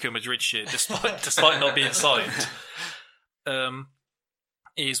Atletico Madrid shirt despite not being signed.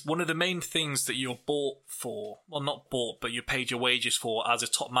 Is one of the main things that you're bought for, well, not bought, but you paid your wages for as a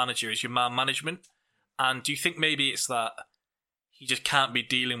top manager, is your man management. And do you think maybe it's that he just can't be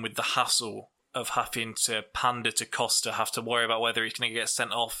dealing with the hassle of having to pander to Costa, have to worry about whether he's going to get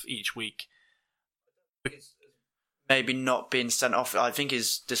sent off each week? Maybe not being sent off. I think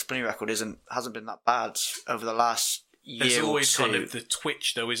his disciplinary record hasn't been that bad over the last year. There's always or 2. kind of the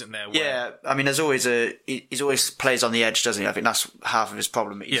twitch, though, isn't there? Yeah, I mean, there's always he's always plays on the edge, doesn't he? I think that's half of his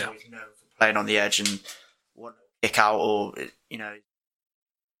problem. He's always playing on the edge and want to kick out, or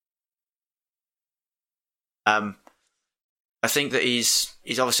I think that he's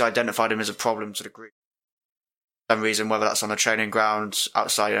obviously identified him as a problem to the group. For some reason, whether that's on the training ground,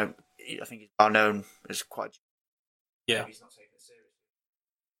 outside, I think he's well known as quite. Yeah. He's not taking it seriously.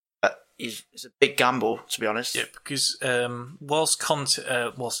 It's a big gamble, to be honest. Yeah, because whilst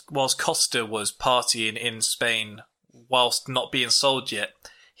Costa was partying in Spain, whilst not being sold yet,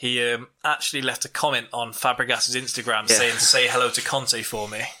 he actually left a comment on Fabregas's Instagram saying, "Say hello to Conte for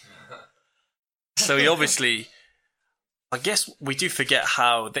me." So he obviously, I guess we do forget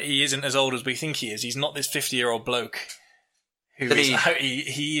how that he isn't as old as we think he is. He's not this 50-year-old bloke.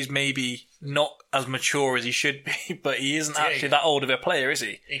 He is maybe not as mature as he should be, but he isn't actually that old of a player, is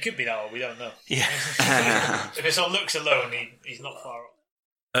he? He could be that old, we don't know. Yeah. If it's on looks alone, he's not far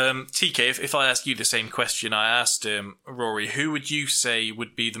off. TK, if I ask you the same question I asked Rory, who would you say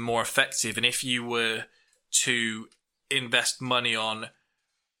would be the more effective? And if you were to invest money on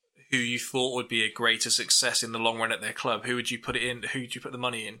who you thought would be a greater success in the long run at their club, who would you put it in? Who would you put the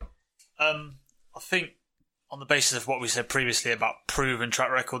money in? I think on the basis of what we said previously about proven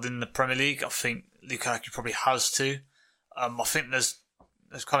track record in the Premier League, I think Lukaku probably has to. I think there's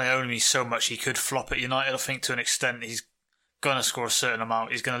kind of only so much he could flop at United. I think to an extent he's going to score a certain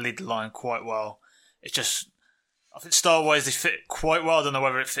amount. He's going to lead the line quite well. It's just, I think style-wise they fit quite well. I don't know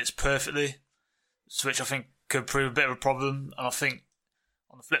whether it fits perfectly, which I think could prove a bit of a problem. And I think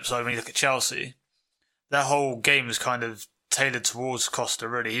on the flip side, when you look at Chelsea, their whole game was kind of tailored towards Costa,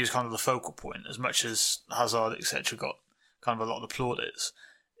 really. He was kind of the focal point, as much as Hazard, etc. got kind of a lot of the plaudits.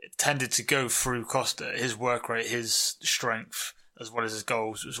 It tended to go through Costa. His work rate, his strength, as well as his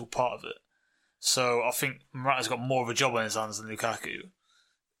goals, was all part of it. So I think Morata's got more of a job on his hands than Lukaku,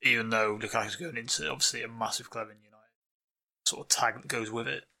 even though Lukaku's going into, obviously, a massive club in United. Sort of tag that goes with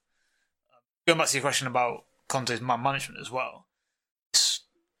it. Going back to your question about Conte's man management as well, it's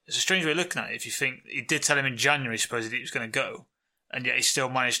a strange way of looking at it. If you think he did tell him in January, supposedly he was going to go, and yet he still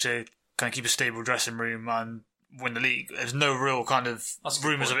managed to kind of keep a stable dressing room and win the league. There's no real kind of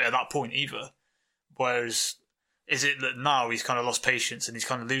rumours of it at that point either. Whereas, is it that now he's kind of lost patience and he's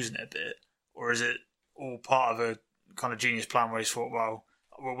kind of losing it a bit, or is it all part of a kind of genius plan where he's thought, well,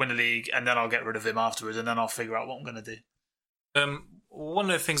 we'll win the league and then I'll get rid of him afterwards and then I'll figure out what I'm going to do? One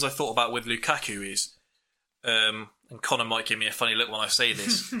of the things I thought about with Lukaku is, and Connor might give me a funny look when I say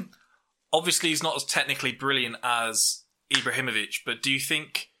this, obviously he's not as technically brilliant as Ibrahimovic, but do you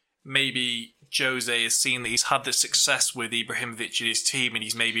think maybe Jose has seen that he's had the success with Ibrahimovic in his team and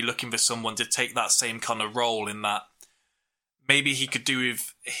he's maybe looking for someone to take that same kind of role, in that maybe he could do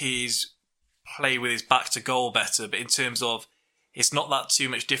with his play with his back to goal better, but in terms of it's not that too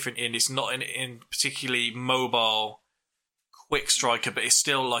much different it's not in particularly mobile quick striker, but it's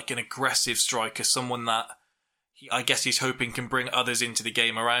still like an aggressive striker, someone that I guess he's hoping can bring others into the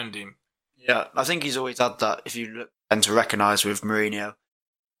game around him. Yeah, I think he's always had that. If you look and to recognise with Mourinho,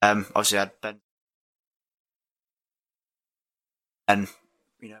 obviously had Ben, and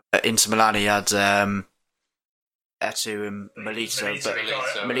Inter Milan he had Etu and Milito, but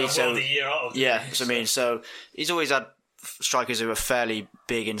Milito, yeah. So I mean, so he's always had strikers who are fairly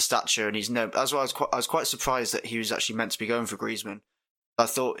big in stature, and he's that's why I was quite surprised that he was actually meant to be going for Griezmann.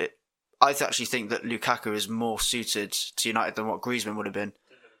 I actually think that Lukaku is more suited to United than what Griezmann would have been.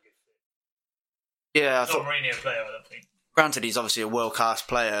 Yeah, I thought Mourinho player, I don't think. Granted, he's obviously a world-class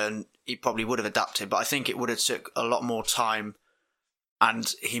player and he probably would have adapted, but I think it would have took a lot more time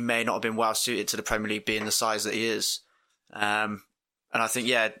and he may not have been well suited to the Premier League being the size that he is. And I think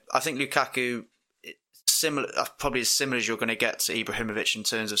Lukaku, probably as similar as you're going to get to Ibrahimovic in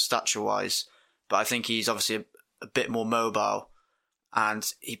terms of stature-wise, but I think he's obviously a bit more mobile and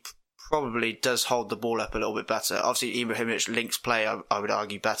he probably does hold the ball up a little bit better. Obviously, Ibrahimovic links play, I would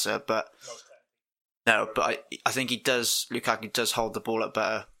argue, better, but I think Lukaku does hold the ball up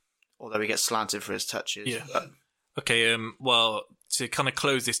better, although he gets slanted for his touches. Yeah. Okay, well, to kind of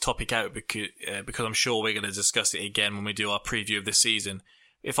close this topic out, because I'm sure we're going to discuss it again when we do our preview of the season,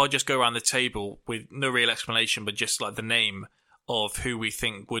 if I just go around the table with no real explanation, but just like the name of who we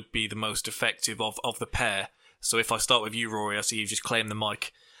think would be the most effective of the pair. So if I start with you, Rory, I see you just claim the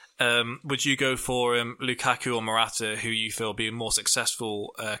mic. Would you go for Lukaku or Morata, who you feel will be more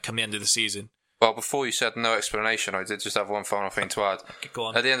successful come the end of the season? Well, before you said no explanation, I did just have one final thing to add. Go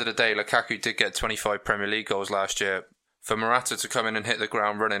on. At the end of the day, Lukaku did get 25 Premier League goals last year. For Morata to come in and hit the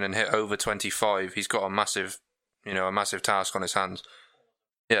ground running and hit over 25, he's got a massive task on his hands.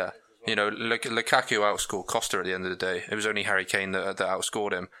 Yeah, Lukaku outscored Costa at the end of the day. It was only Harry Kane that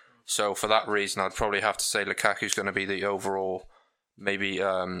outscored him. So for that reason, I'd probably have to say Lukaku's going to be the overall maybe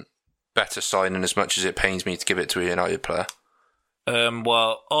better signing, as much as it pains me to give it to a United player.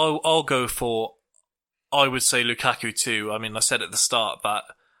 Well, I'll go for, I would say Lukaku too. I mean, I said at the start that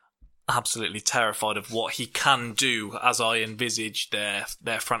I'm absolutely terrified of what he can do as I envisage their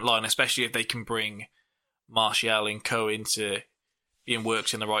front line, especially if they can bring Martial and co into being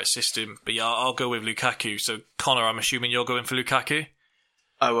worked in the right system. But yeah, I'll go with Lukaku. So Connor, I'm assuming you're going for Lukaku?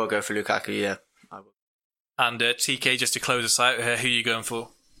 I will go for Lukaku, yeah. I will. And TK, just to close us out, who are you going for?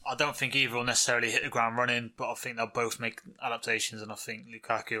 I don't think either will necessarily hit the ground running, but I think they'll both make adaptations, and I think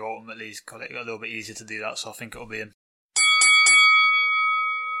Lukaku ultimately has got it a little bit easier to do that, so I think it'll be him.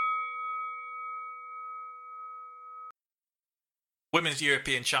 Women's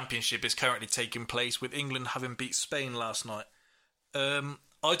European Championship is currently taking place, with England having beat Spain last night.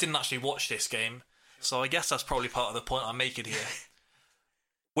 I didn't actually watch this game, so I guess that's probably part of the point I'm making here.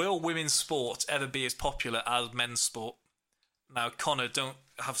 Will women's sport ever be as popular as men's sport? Now, Connor, don't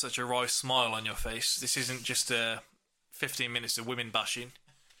have such a wry smile on your face. This isn't just 15 minutes of women bashing.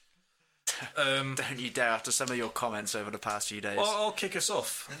 Don't you dare, after some of your comments over the past few days. Well, I'll kick us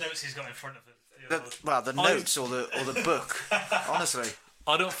off. The notes he's got in front of him. The notes or the book, honestly.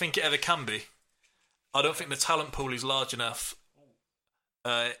 I don't think it ever can be. I don't think the talent pool is large enough.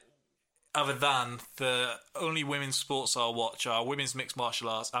 other than the only women's sports I'll watch are women's mixed martial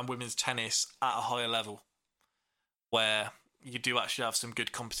arts and women's tennis at a higher level, where you do actually have some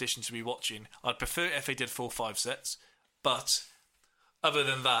good competition to be watching. I'd prefer it if they did 4-5 sets, but other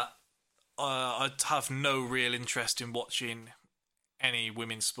than that, I'd have no real interest in watching any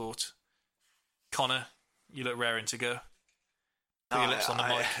women's sport. Connor, you look raring to go. Put your lips on the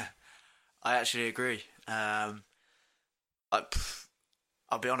mic. I actually agree. I'll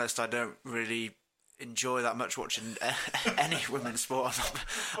be honest, I don't really enjoy that much watching any women's sport.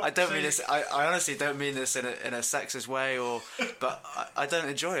 I don't mean this. I honestly don't mean this in a sexist way, but I don't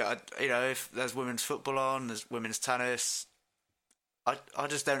enjoy it. If there's women's football on, there's women's tennis, I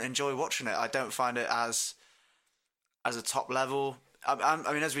just don't enjoy watching it. I don't find it as a top level. I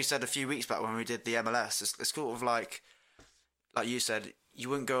mean, as we said a few weeks back when we did the MLS, it's sort of like you said, you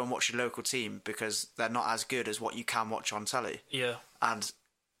wouldn't go and watch your local team because they're not as good as what you can watch on telly. Yeah. And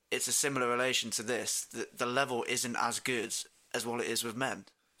it's a similar relation to this. The level isn't as good as what it is with men.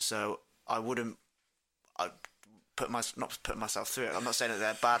 So I'd not put myself through it. I'm not saying that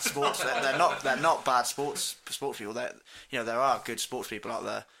they're bad sports. they're not bad sports people. There are good sports people out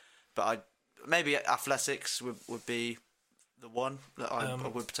there. But maybe athletics would be the one that I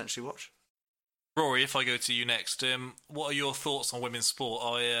would potentially watch. Rory, if I go to you next, what are your thoughts on women's sport?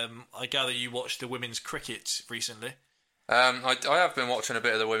 I gather you watched the women's cricket recently. I have been watching a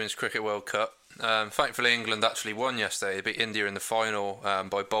bit of the Women's Cricket World Cup. Thankfully, England actually won yesterday. They beat India in the final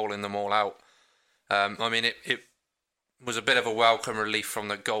by bowling them all out. I mean, it was a bit of a welcome relief from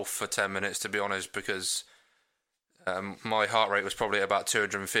the golf for 10 minutes, to be honest, because my heart rate was probably about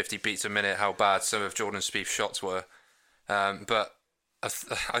 250 beats a minute, how bad some of Jordan Spieth's shots were. But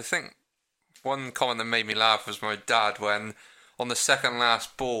I think one comment that made me laugh was my dad when, on the second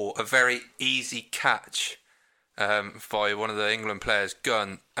last ball, a very easy catch by one of the England players,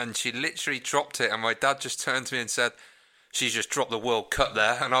 Gunn, and she literally dropped it, and my dad just turned to me and said, "She's just dropped the World Cup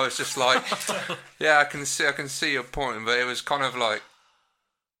there," and I was just like, "Yeah, I can see your point," but it was kind of like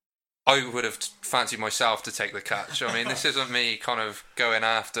I would have fancied myself to take the catch. I mean, this isn't me kind of going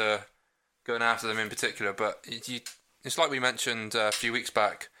after them in particular, but it's like we mentioned a few weeks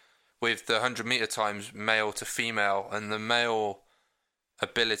back with the 100 metre times male to female, and the male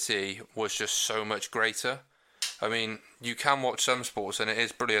ability was just so much greater. I mean, you can watch some sports and it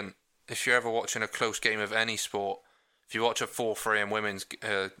is brilliant. If you're ever watching a close game of any sport, if you watch a 4-3 in women's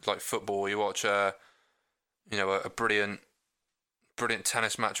like football, you watch a brilliant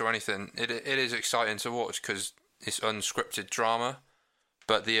tennis match or anything, it is exciting to watch because it's unscripted drama.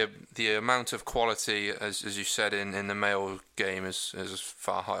 But the amount of quality, as you said, in the male game is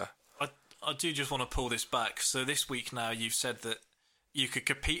far higher. I do just want to pull this back. So this week now, you've said that you could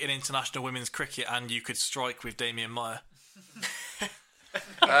compete in international women's cricket and you could strike with Damien Meyer.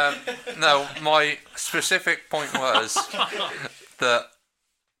 No, my specific point was that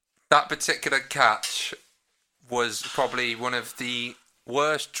particular catch was probably one of the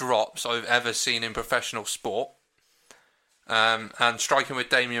worst drops I've ever seen in professional sport. And striking with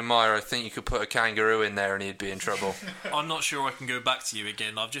Damien Meyer, I think you could put a kangaroo in there and he'd be in trouble. I'm not sure I can go back to you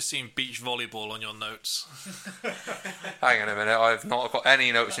again. I've just seen beach volleyball on your notes. Hang on a minute, I've not got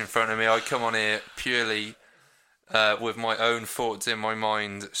any notes in front of me. I come on here purely with my own thoughts in my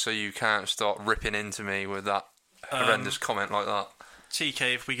mind, so you can't start ripping into me with that horrendous comment like that.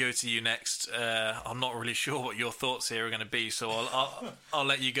 TK, if we go to you next, I'm not really sure what your thoughts here are going to be, so I'll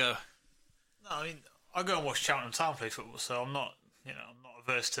let you go. No, I mean, I go and watch Cheltenham Town play football, so I'm not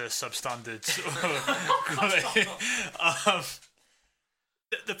averse to substandard.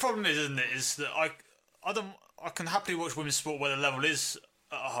 The problem isn't it, is that I can happily watch women's sport where the level is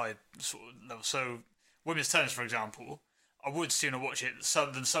at a high sort of level. So women's tennis, for example, I would sooner watch it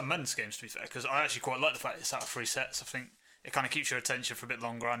than some men's games, to be fair, because I actually quite like the fact it's out of 3 sets. I think it kind of keeps your attention for a bit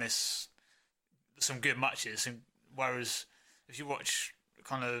longer, and it's some good matches. And whereas if you watch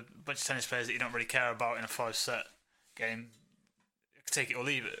kind of a bunch of tennis players that you don't really care about in a 5-set game, you can take it or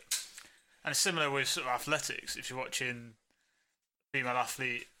leave it. And it's similar with sort of athletics. If you're watching a female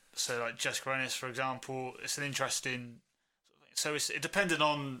athlete, so like Jessica Ennis, for example, it's an interesting. So it depended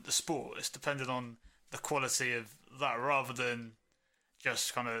on the sport. It's dependent on the quality of that, rather than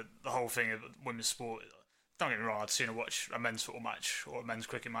just kind of the whole thing of women's sport. Don't get me wrong, I'd sooner watch a men's football match or a men's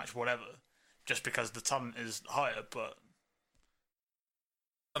cricket match, whatever, just because the talent is higher. But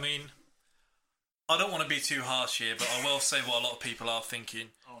I mean, I don't want to be too harsh here, but I will say what a lot of people are thinking.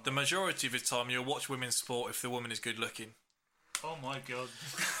 Oh, no. The majority of the time, you'll watch women's sport if the woman is good looking. Oh my god!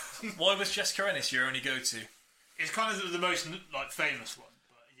 Why was Jessica Ennis your only go-to? It's kind of the most famous one.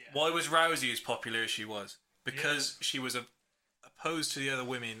 But yeah. Why was Rousey as popular as she was? Because she was a hosed to the other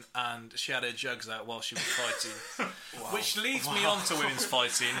women, and she had her jugs out while she was fighting. Which leads me on to women's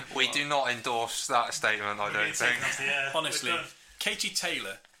fighting. We do not endorse that statement, I don't think. Honestly, Katie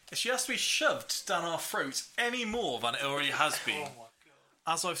Taylor, she has to be shoved down our throats any more than it already has been.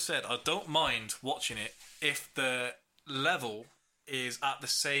 As I've said, I don't mind watching it if the level is at the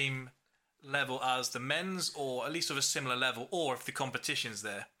same level as the men's, or at least of a similar level, or if the competition's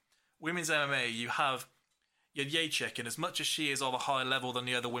there. Women's MMA, you have Jacek, and as much as she is of a higher level than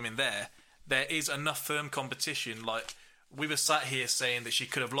the other women there is enough firm competition. Like, we were sat here saying that she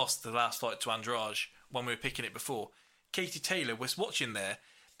could have lost the last fight to Andrade when we were picking it before. Katie Taylor was watching there.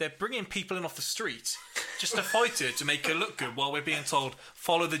 They're bringing people in off the street just to fight her to make her look good, while we're being told,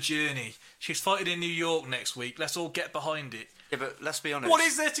 follow the journey. She's fighting in New York next week. Let's all get behind it. Yeah, but let's be honest. What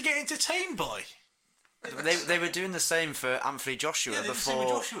is there to get entertained by? They were doing the same for Anthony Joshua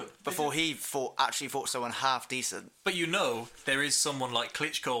before he actually fought someone half decent. But there is someone like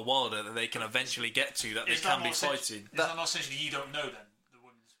Klitschko or Wilder that they can eventually get to, that they can be fighting. Is that not essentially you don't know then?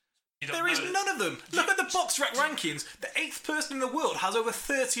 There is none of them. Look at the BoxRec rankings. The 8th person in the world has over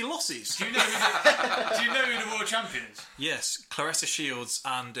 30 losses. Do you know who the world champion is? Yes, Clarissa Shields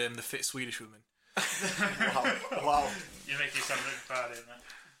and the fit Swedish woman. Wow. You're making it sound really bad here, man.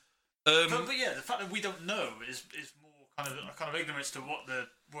 But yeah, the fact that we don't know is more kind of ignorance to what the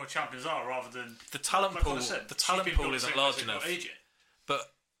world champions are, rather than the talent pool. The talent pool isn't large enough. But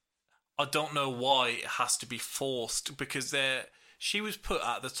I don't know why it has to be forced, because she was put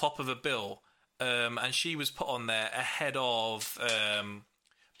at the top of a bill, and she was put on there ahead of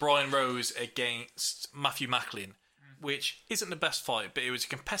Brian Rose against Matthew Macklin, which isn't the best fight, but it was a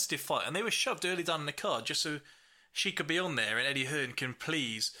competitive fight, and they were shoved early down in the card just so she could be on there, and Eddie Hearn can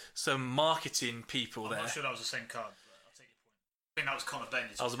please some marketing people there. I'm not sure that was the same card, but I'll take your point. I think that was Conor Benn.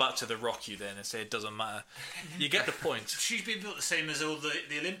 I was about to rock you then and say it doesn't matter. You get the point. She's been built the same as all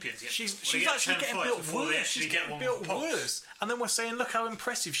the Olympians. She's actually getting built worse. She's getting built worse. And then we're saying, look how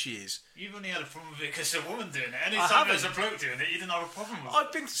impressive she is. You've only had a problem with it because there's a woman doing it. Anytime there's a bloke doing it, you didn't have a problem with it.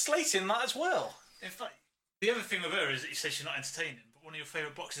 I've been slating that as well. In fact, the other thing with her is that you say she's not entertaining, but one of your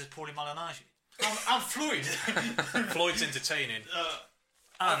favourite boxers is Paulie Malignaggi. And Floyd. Floyd's entertaining.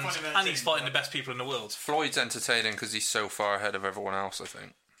 And he's fighting the best people in the world. Floyd's entertaining because he's so far ahead of everyone else, I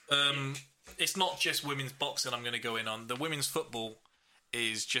think. It's not just women's boxing I'm going to go in on. The women's football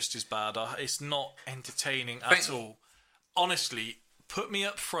is just as bad. It's not entertaining at all. Honestly, put me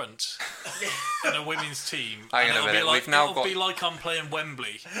up front in a women's team. Hang on a minute. It'll be like I'm playing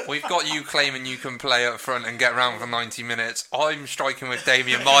Wembley. We've got you claiming you can play up front and get around for 90 minutes. I'm striking with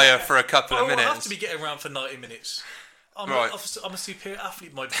Damien Maia for a couple of minutes. I have to be getting around for 90 minutes. I'm a superior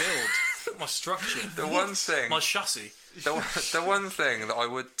athlete. My build, my structure, my chassis. The one thing that I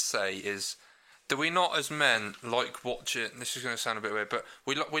would say is, do we not as men like watching? This is going to sound a bit weird, but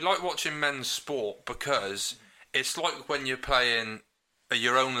we like watching men's sport because it's like when you're playing at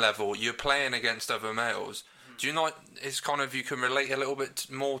your own level, you're playing against other males. Do you not? It's kind of, you can relate a little bit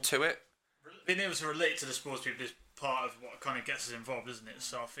more to it. Being able to relate to the sports people is part of what kind of gets us involved, isn't it?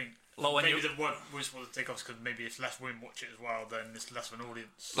 So I think like maybe what we just want to take off because maybe if less women watch it as well, then it's less of an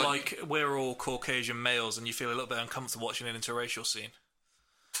audience. Like we're all Caucasian males, and you feel a little bit uncomfortable watching an interracial scene.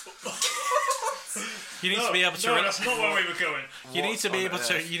 You need to be able to. No, that's not where we were going. You need to be able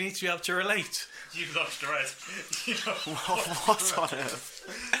to. You need to be able to relate. You've lost your head. What on earth?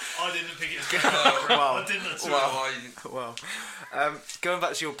 I didn't think it was going. Wow. I didn't at all. Wow. Going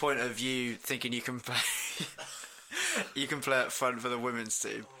back to your point of you thinking you can play, you can play up front for the women's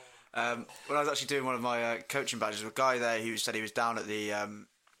team. When I was actually doing one of my coaching badges, a guy there who said he was down at the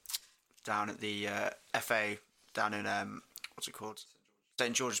FA down in what's it called,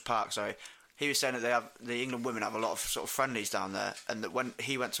 St George's Park. Sorry. He was saying that the England women have a lot of sort of friendlies down there, and that when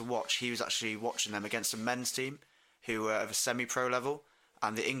he went to watch, he was actually watching them against a men's team who were of a semi-pro level,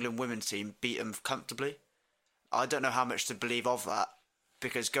 and the England women's team beat them comfortably. I don't know how much to believe of that,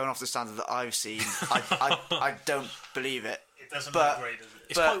 because going off the standard that I've seen, I don't believe it. It doesn't look great, does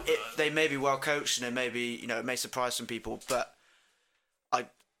it? They may be well coached, and it may surprise some people. But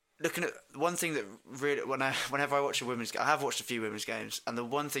looking at one thing that really, whenever I watch a women's game, I have watched a few women's games, and the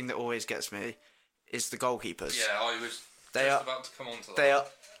one thing that always gets me is the goalkeepers. Yeah, I was about to come on to that. They are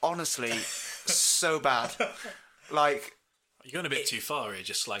honestly so bad. Like, you're going a bit too far here,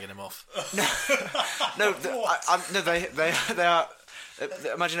 just slagging them off. They are.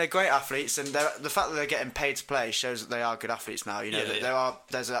 Imagine they're great athletes, and the fact that they're getting paid to play shows that they are good athletes now.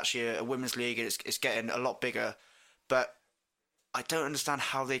 There's actually a women's league, and it's getting a lot bigger, but I don't understand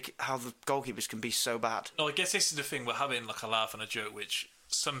how the goalkeepers can be so bad. No, I guess this is the thing. We're having like a laugh and a joke, which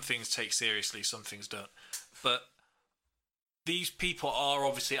some things take seriously, some things don't. But these people are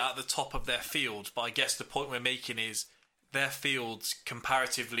obviously at the top of their field, but I guess the point we're making is their fields,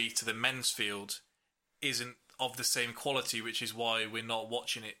 comparatively to the men's field, isn't of the same quality, which is why we're not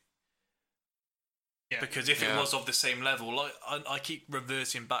watching it. Yeah. Because if it was of the same level, like I keep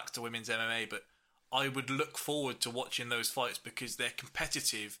reverting back to women's MMA, but I would look forward to watching those fights because they're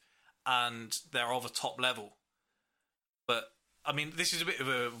competitive and they're of a top level. But I mean, this is a bit of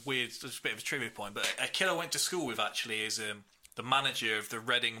a weird, it's a bit of a trivia point, but a kid I went to school with actually is the manager of the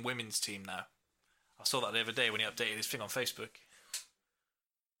Reading women's team now. I saw that the other day when he updated his thing on Facebook.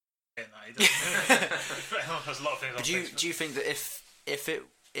 Yeah, no, he doesn't. There's a lot of things on Facebook. Do you think that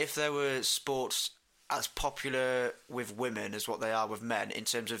if there were sports as popular with women as what they are with men in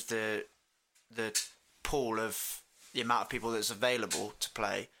terms of the pool of the amount of people that's available to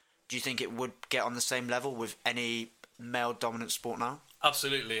play, do you think it would get on the same level with any male dominant sport now?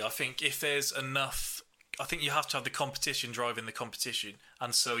 Absolutely. I think if there's enough, I think you have to have the competition driving the competition,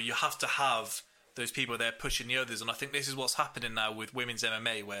 and so you have to have those people there pushing the others, and I think this is what's happening now with women's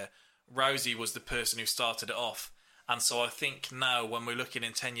MMA, where Rousey was the person who started it off, and so I think now when we're looking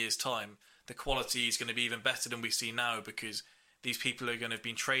in 10 years time, the quality is going to be even better than we see now, because these people are going to have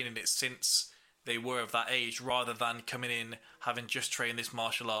been training it since they were of that age, rather than coming in having just trained this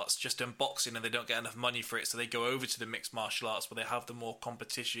martial arts, just done boxing, and they don't get enough money for it, so they go over to the mixed martial arts where they have the more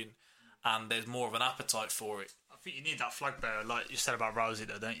competition and there's more of an appetite for it. I think you need that flag bearer, like you said about Rousey,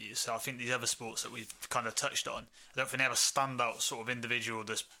 though, don't you? So I think these other sports that we've kind of touched on, I don't think they have a standout sort of individual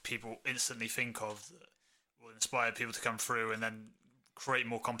that people instantly think of that will inspire people to come through and then create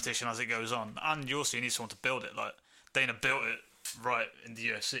more competition as it goes on. And you also need someone to build it. Like Dana built it right in the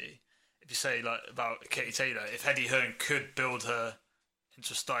UFC. If you say like about Katie Taylor, if Eddie Hearn could build her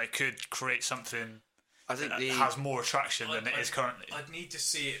into a star, it could create something I think that has more attraction than it is currently. I'd need to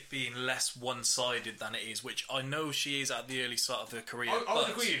see it being less one-sided than it is, which I know she is at the early start of her career. I would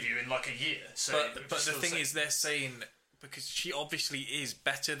agree with you in like a year. So but the thing is, they're saying, because she obviously is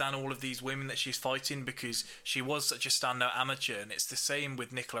better than all of these women that she's fighting, because she was such a standout amateur, and it's the same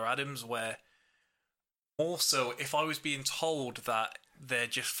with Nicola Adams, where also, if I was being told that they're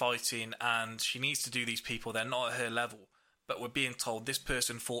just fighting and she needs to do these people, they're not at her level, but we're being told this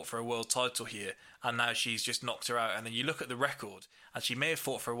person fought for a world title here and now she's just knocked her out, and then you look at the record and she may have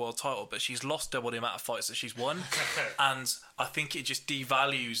fought for a world title, but she's lost double the amount of fights that she's won. And I think it just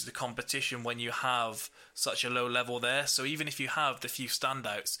devalues the competition when you have such a low level there. So even if you have the few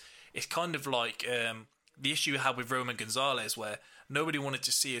standouts, it's kind of like the issue we had with Roman Gonzalez, where nobody wanted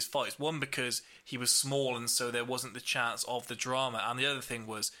to see his fights. One, because he was small and so there wasn't the chance of the drama, and the other thing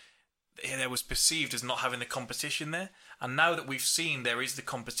was there was perceived as not having the competition there. And now that we've seen there is the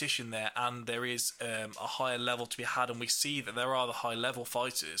competition there, and there is a higher level to be had, and we see that there are the high level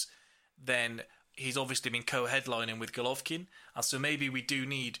fighters, then he's obviously been co-headlining with Golovkin, and so maybe we do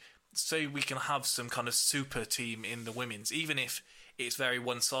need, say we can have some kind of super team in the women's, even if it's very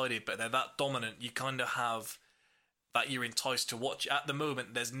one-sided, but they're that dominant, you kind of have that you're enticed to watch. At the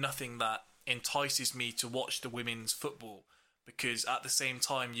moment, there's nothing that entices me to watch the women's football, because at the same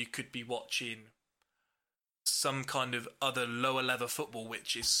time you could be watching some kind of other lower level football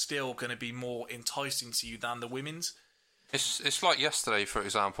which is still going to be more enticing to you than the women's. It's like yesterday, for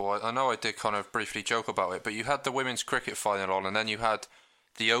example. I know I did kind of briefly joke about it, but you had the women's cricket final on, and then you had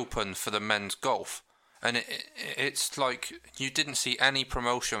the Open for the men's golf, and it's like you didn't see any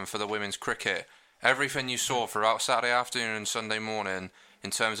promotion for the women's cricket. Everything you saw throughout Saturday afternoon and Sunday morning in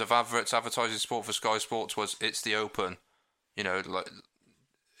terms of advertising sport for Sky Sports was it's the Open. You know, like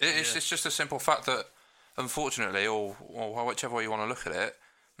it's just a simple fact that, unfortunately, or whichever way you want to look at it,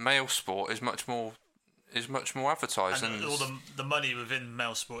 male sport is much more advertised, and all the money within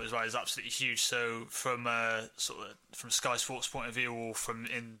male sport is absolutely huge. So from from Sky Sports point of view, or from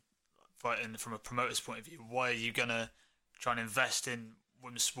a promoter's point of view, why are you gonna try and invest in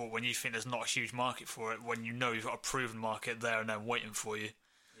women's sport when you think there's not a huge market for it, when you know you've got a proven market there and they're waiting for you?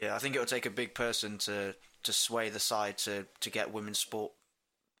 Yeah, I think it will take a big person to sway the side to get women's sport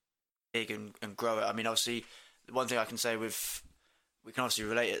big and grow it. I mean, obviously, one thing I can say we can obviously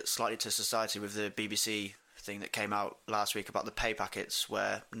relate it slightly to society with the BBC thing that came out last week about the pay packets,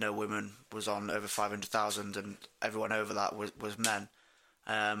 where no woman was on over 500,000 and everyone over that was men.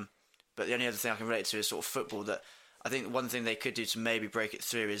 But the only other thing I can relate to is sort of football. That I think one thing they could do to maybe break it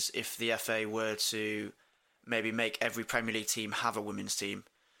through is if the FA were to maybe make every Premier League team have a women's team.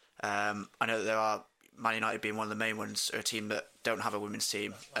 I know that there are, Man United being one of the main ones, are a team that don't have a women's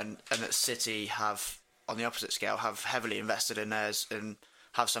team, and that City have, on the opposite scale, have heavily invested in theirs and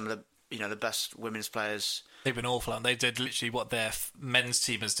have some of the best women's players. They've been awful, and they did literally what their men's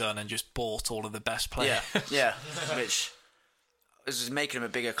team has done and just bought all of the best players. Yeah, which This is making them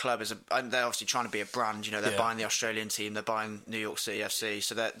a bigger club. And they're obviously trying to be a brand. You know, they're buying the Australian team, they're buying New York City FC,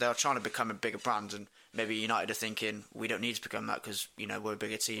 so they're trying to become a bigger brand. And maybe United are thinking we don't need to become that because we're a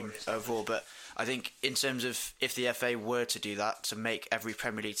bigger team overall. But I think in terms of if the FA were to do that, to make every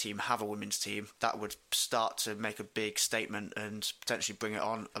Premier League team have a women's team, that would start to make a big statement and potentially bring it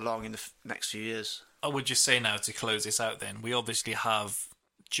on along in the next few years. I would just say now to close this out. Then we obviously have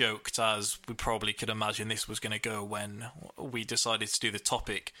joked as we probably could imagine this was going to go when we decided to do the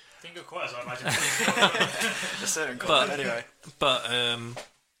topic. Didn't go quite as I imagined. A certain comment, anyway. But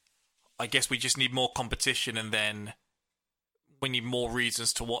I guess we just need more competition, and then we need more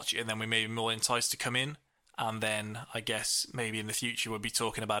reasons to watch it, and then we may be more enticed to come in. And then I guess maybe in the future we'll be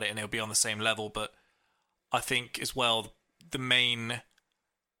talking about it and it'll be on the same level. But I think as well, the main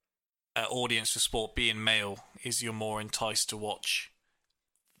audience for sport being male is you're more enticed to watch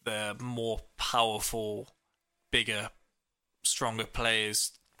the more powerful, bigger, stronger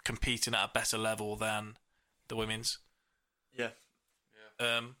players competing at a better level than the women's. Yeah.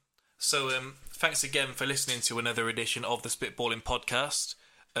 So thanks again for listening to another edition of the Spitballing Podcast.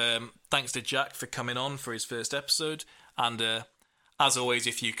 Thanks to Jack for coming on for his first episode. And as always,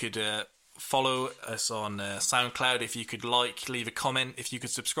 if you could follow us on SoundCloud, if you could leave a comment, if you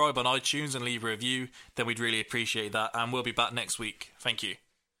could subscribe on iTunes and leave a review, then we'd really appreciate that. And we'll be back next week. Thank you.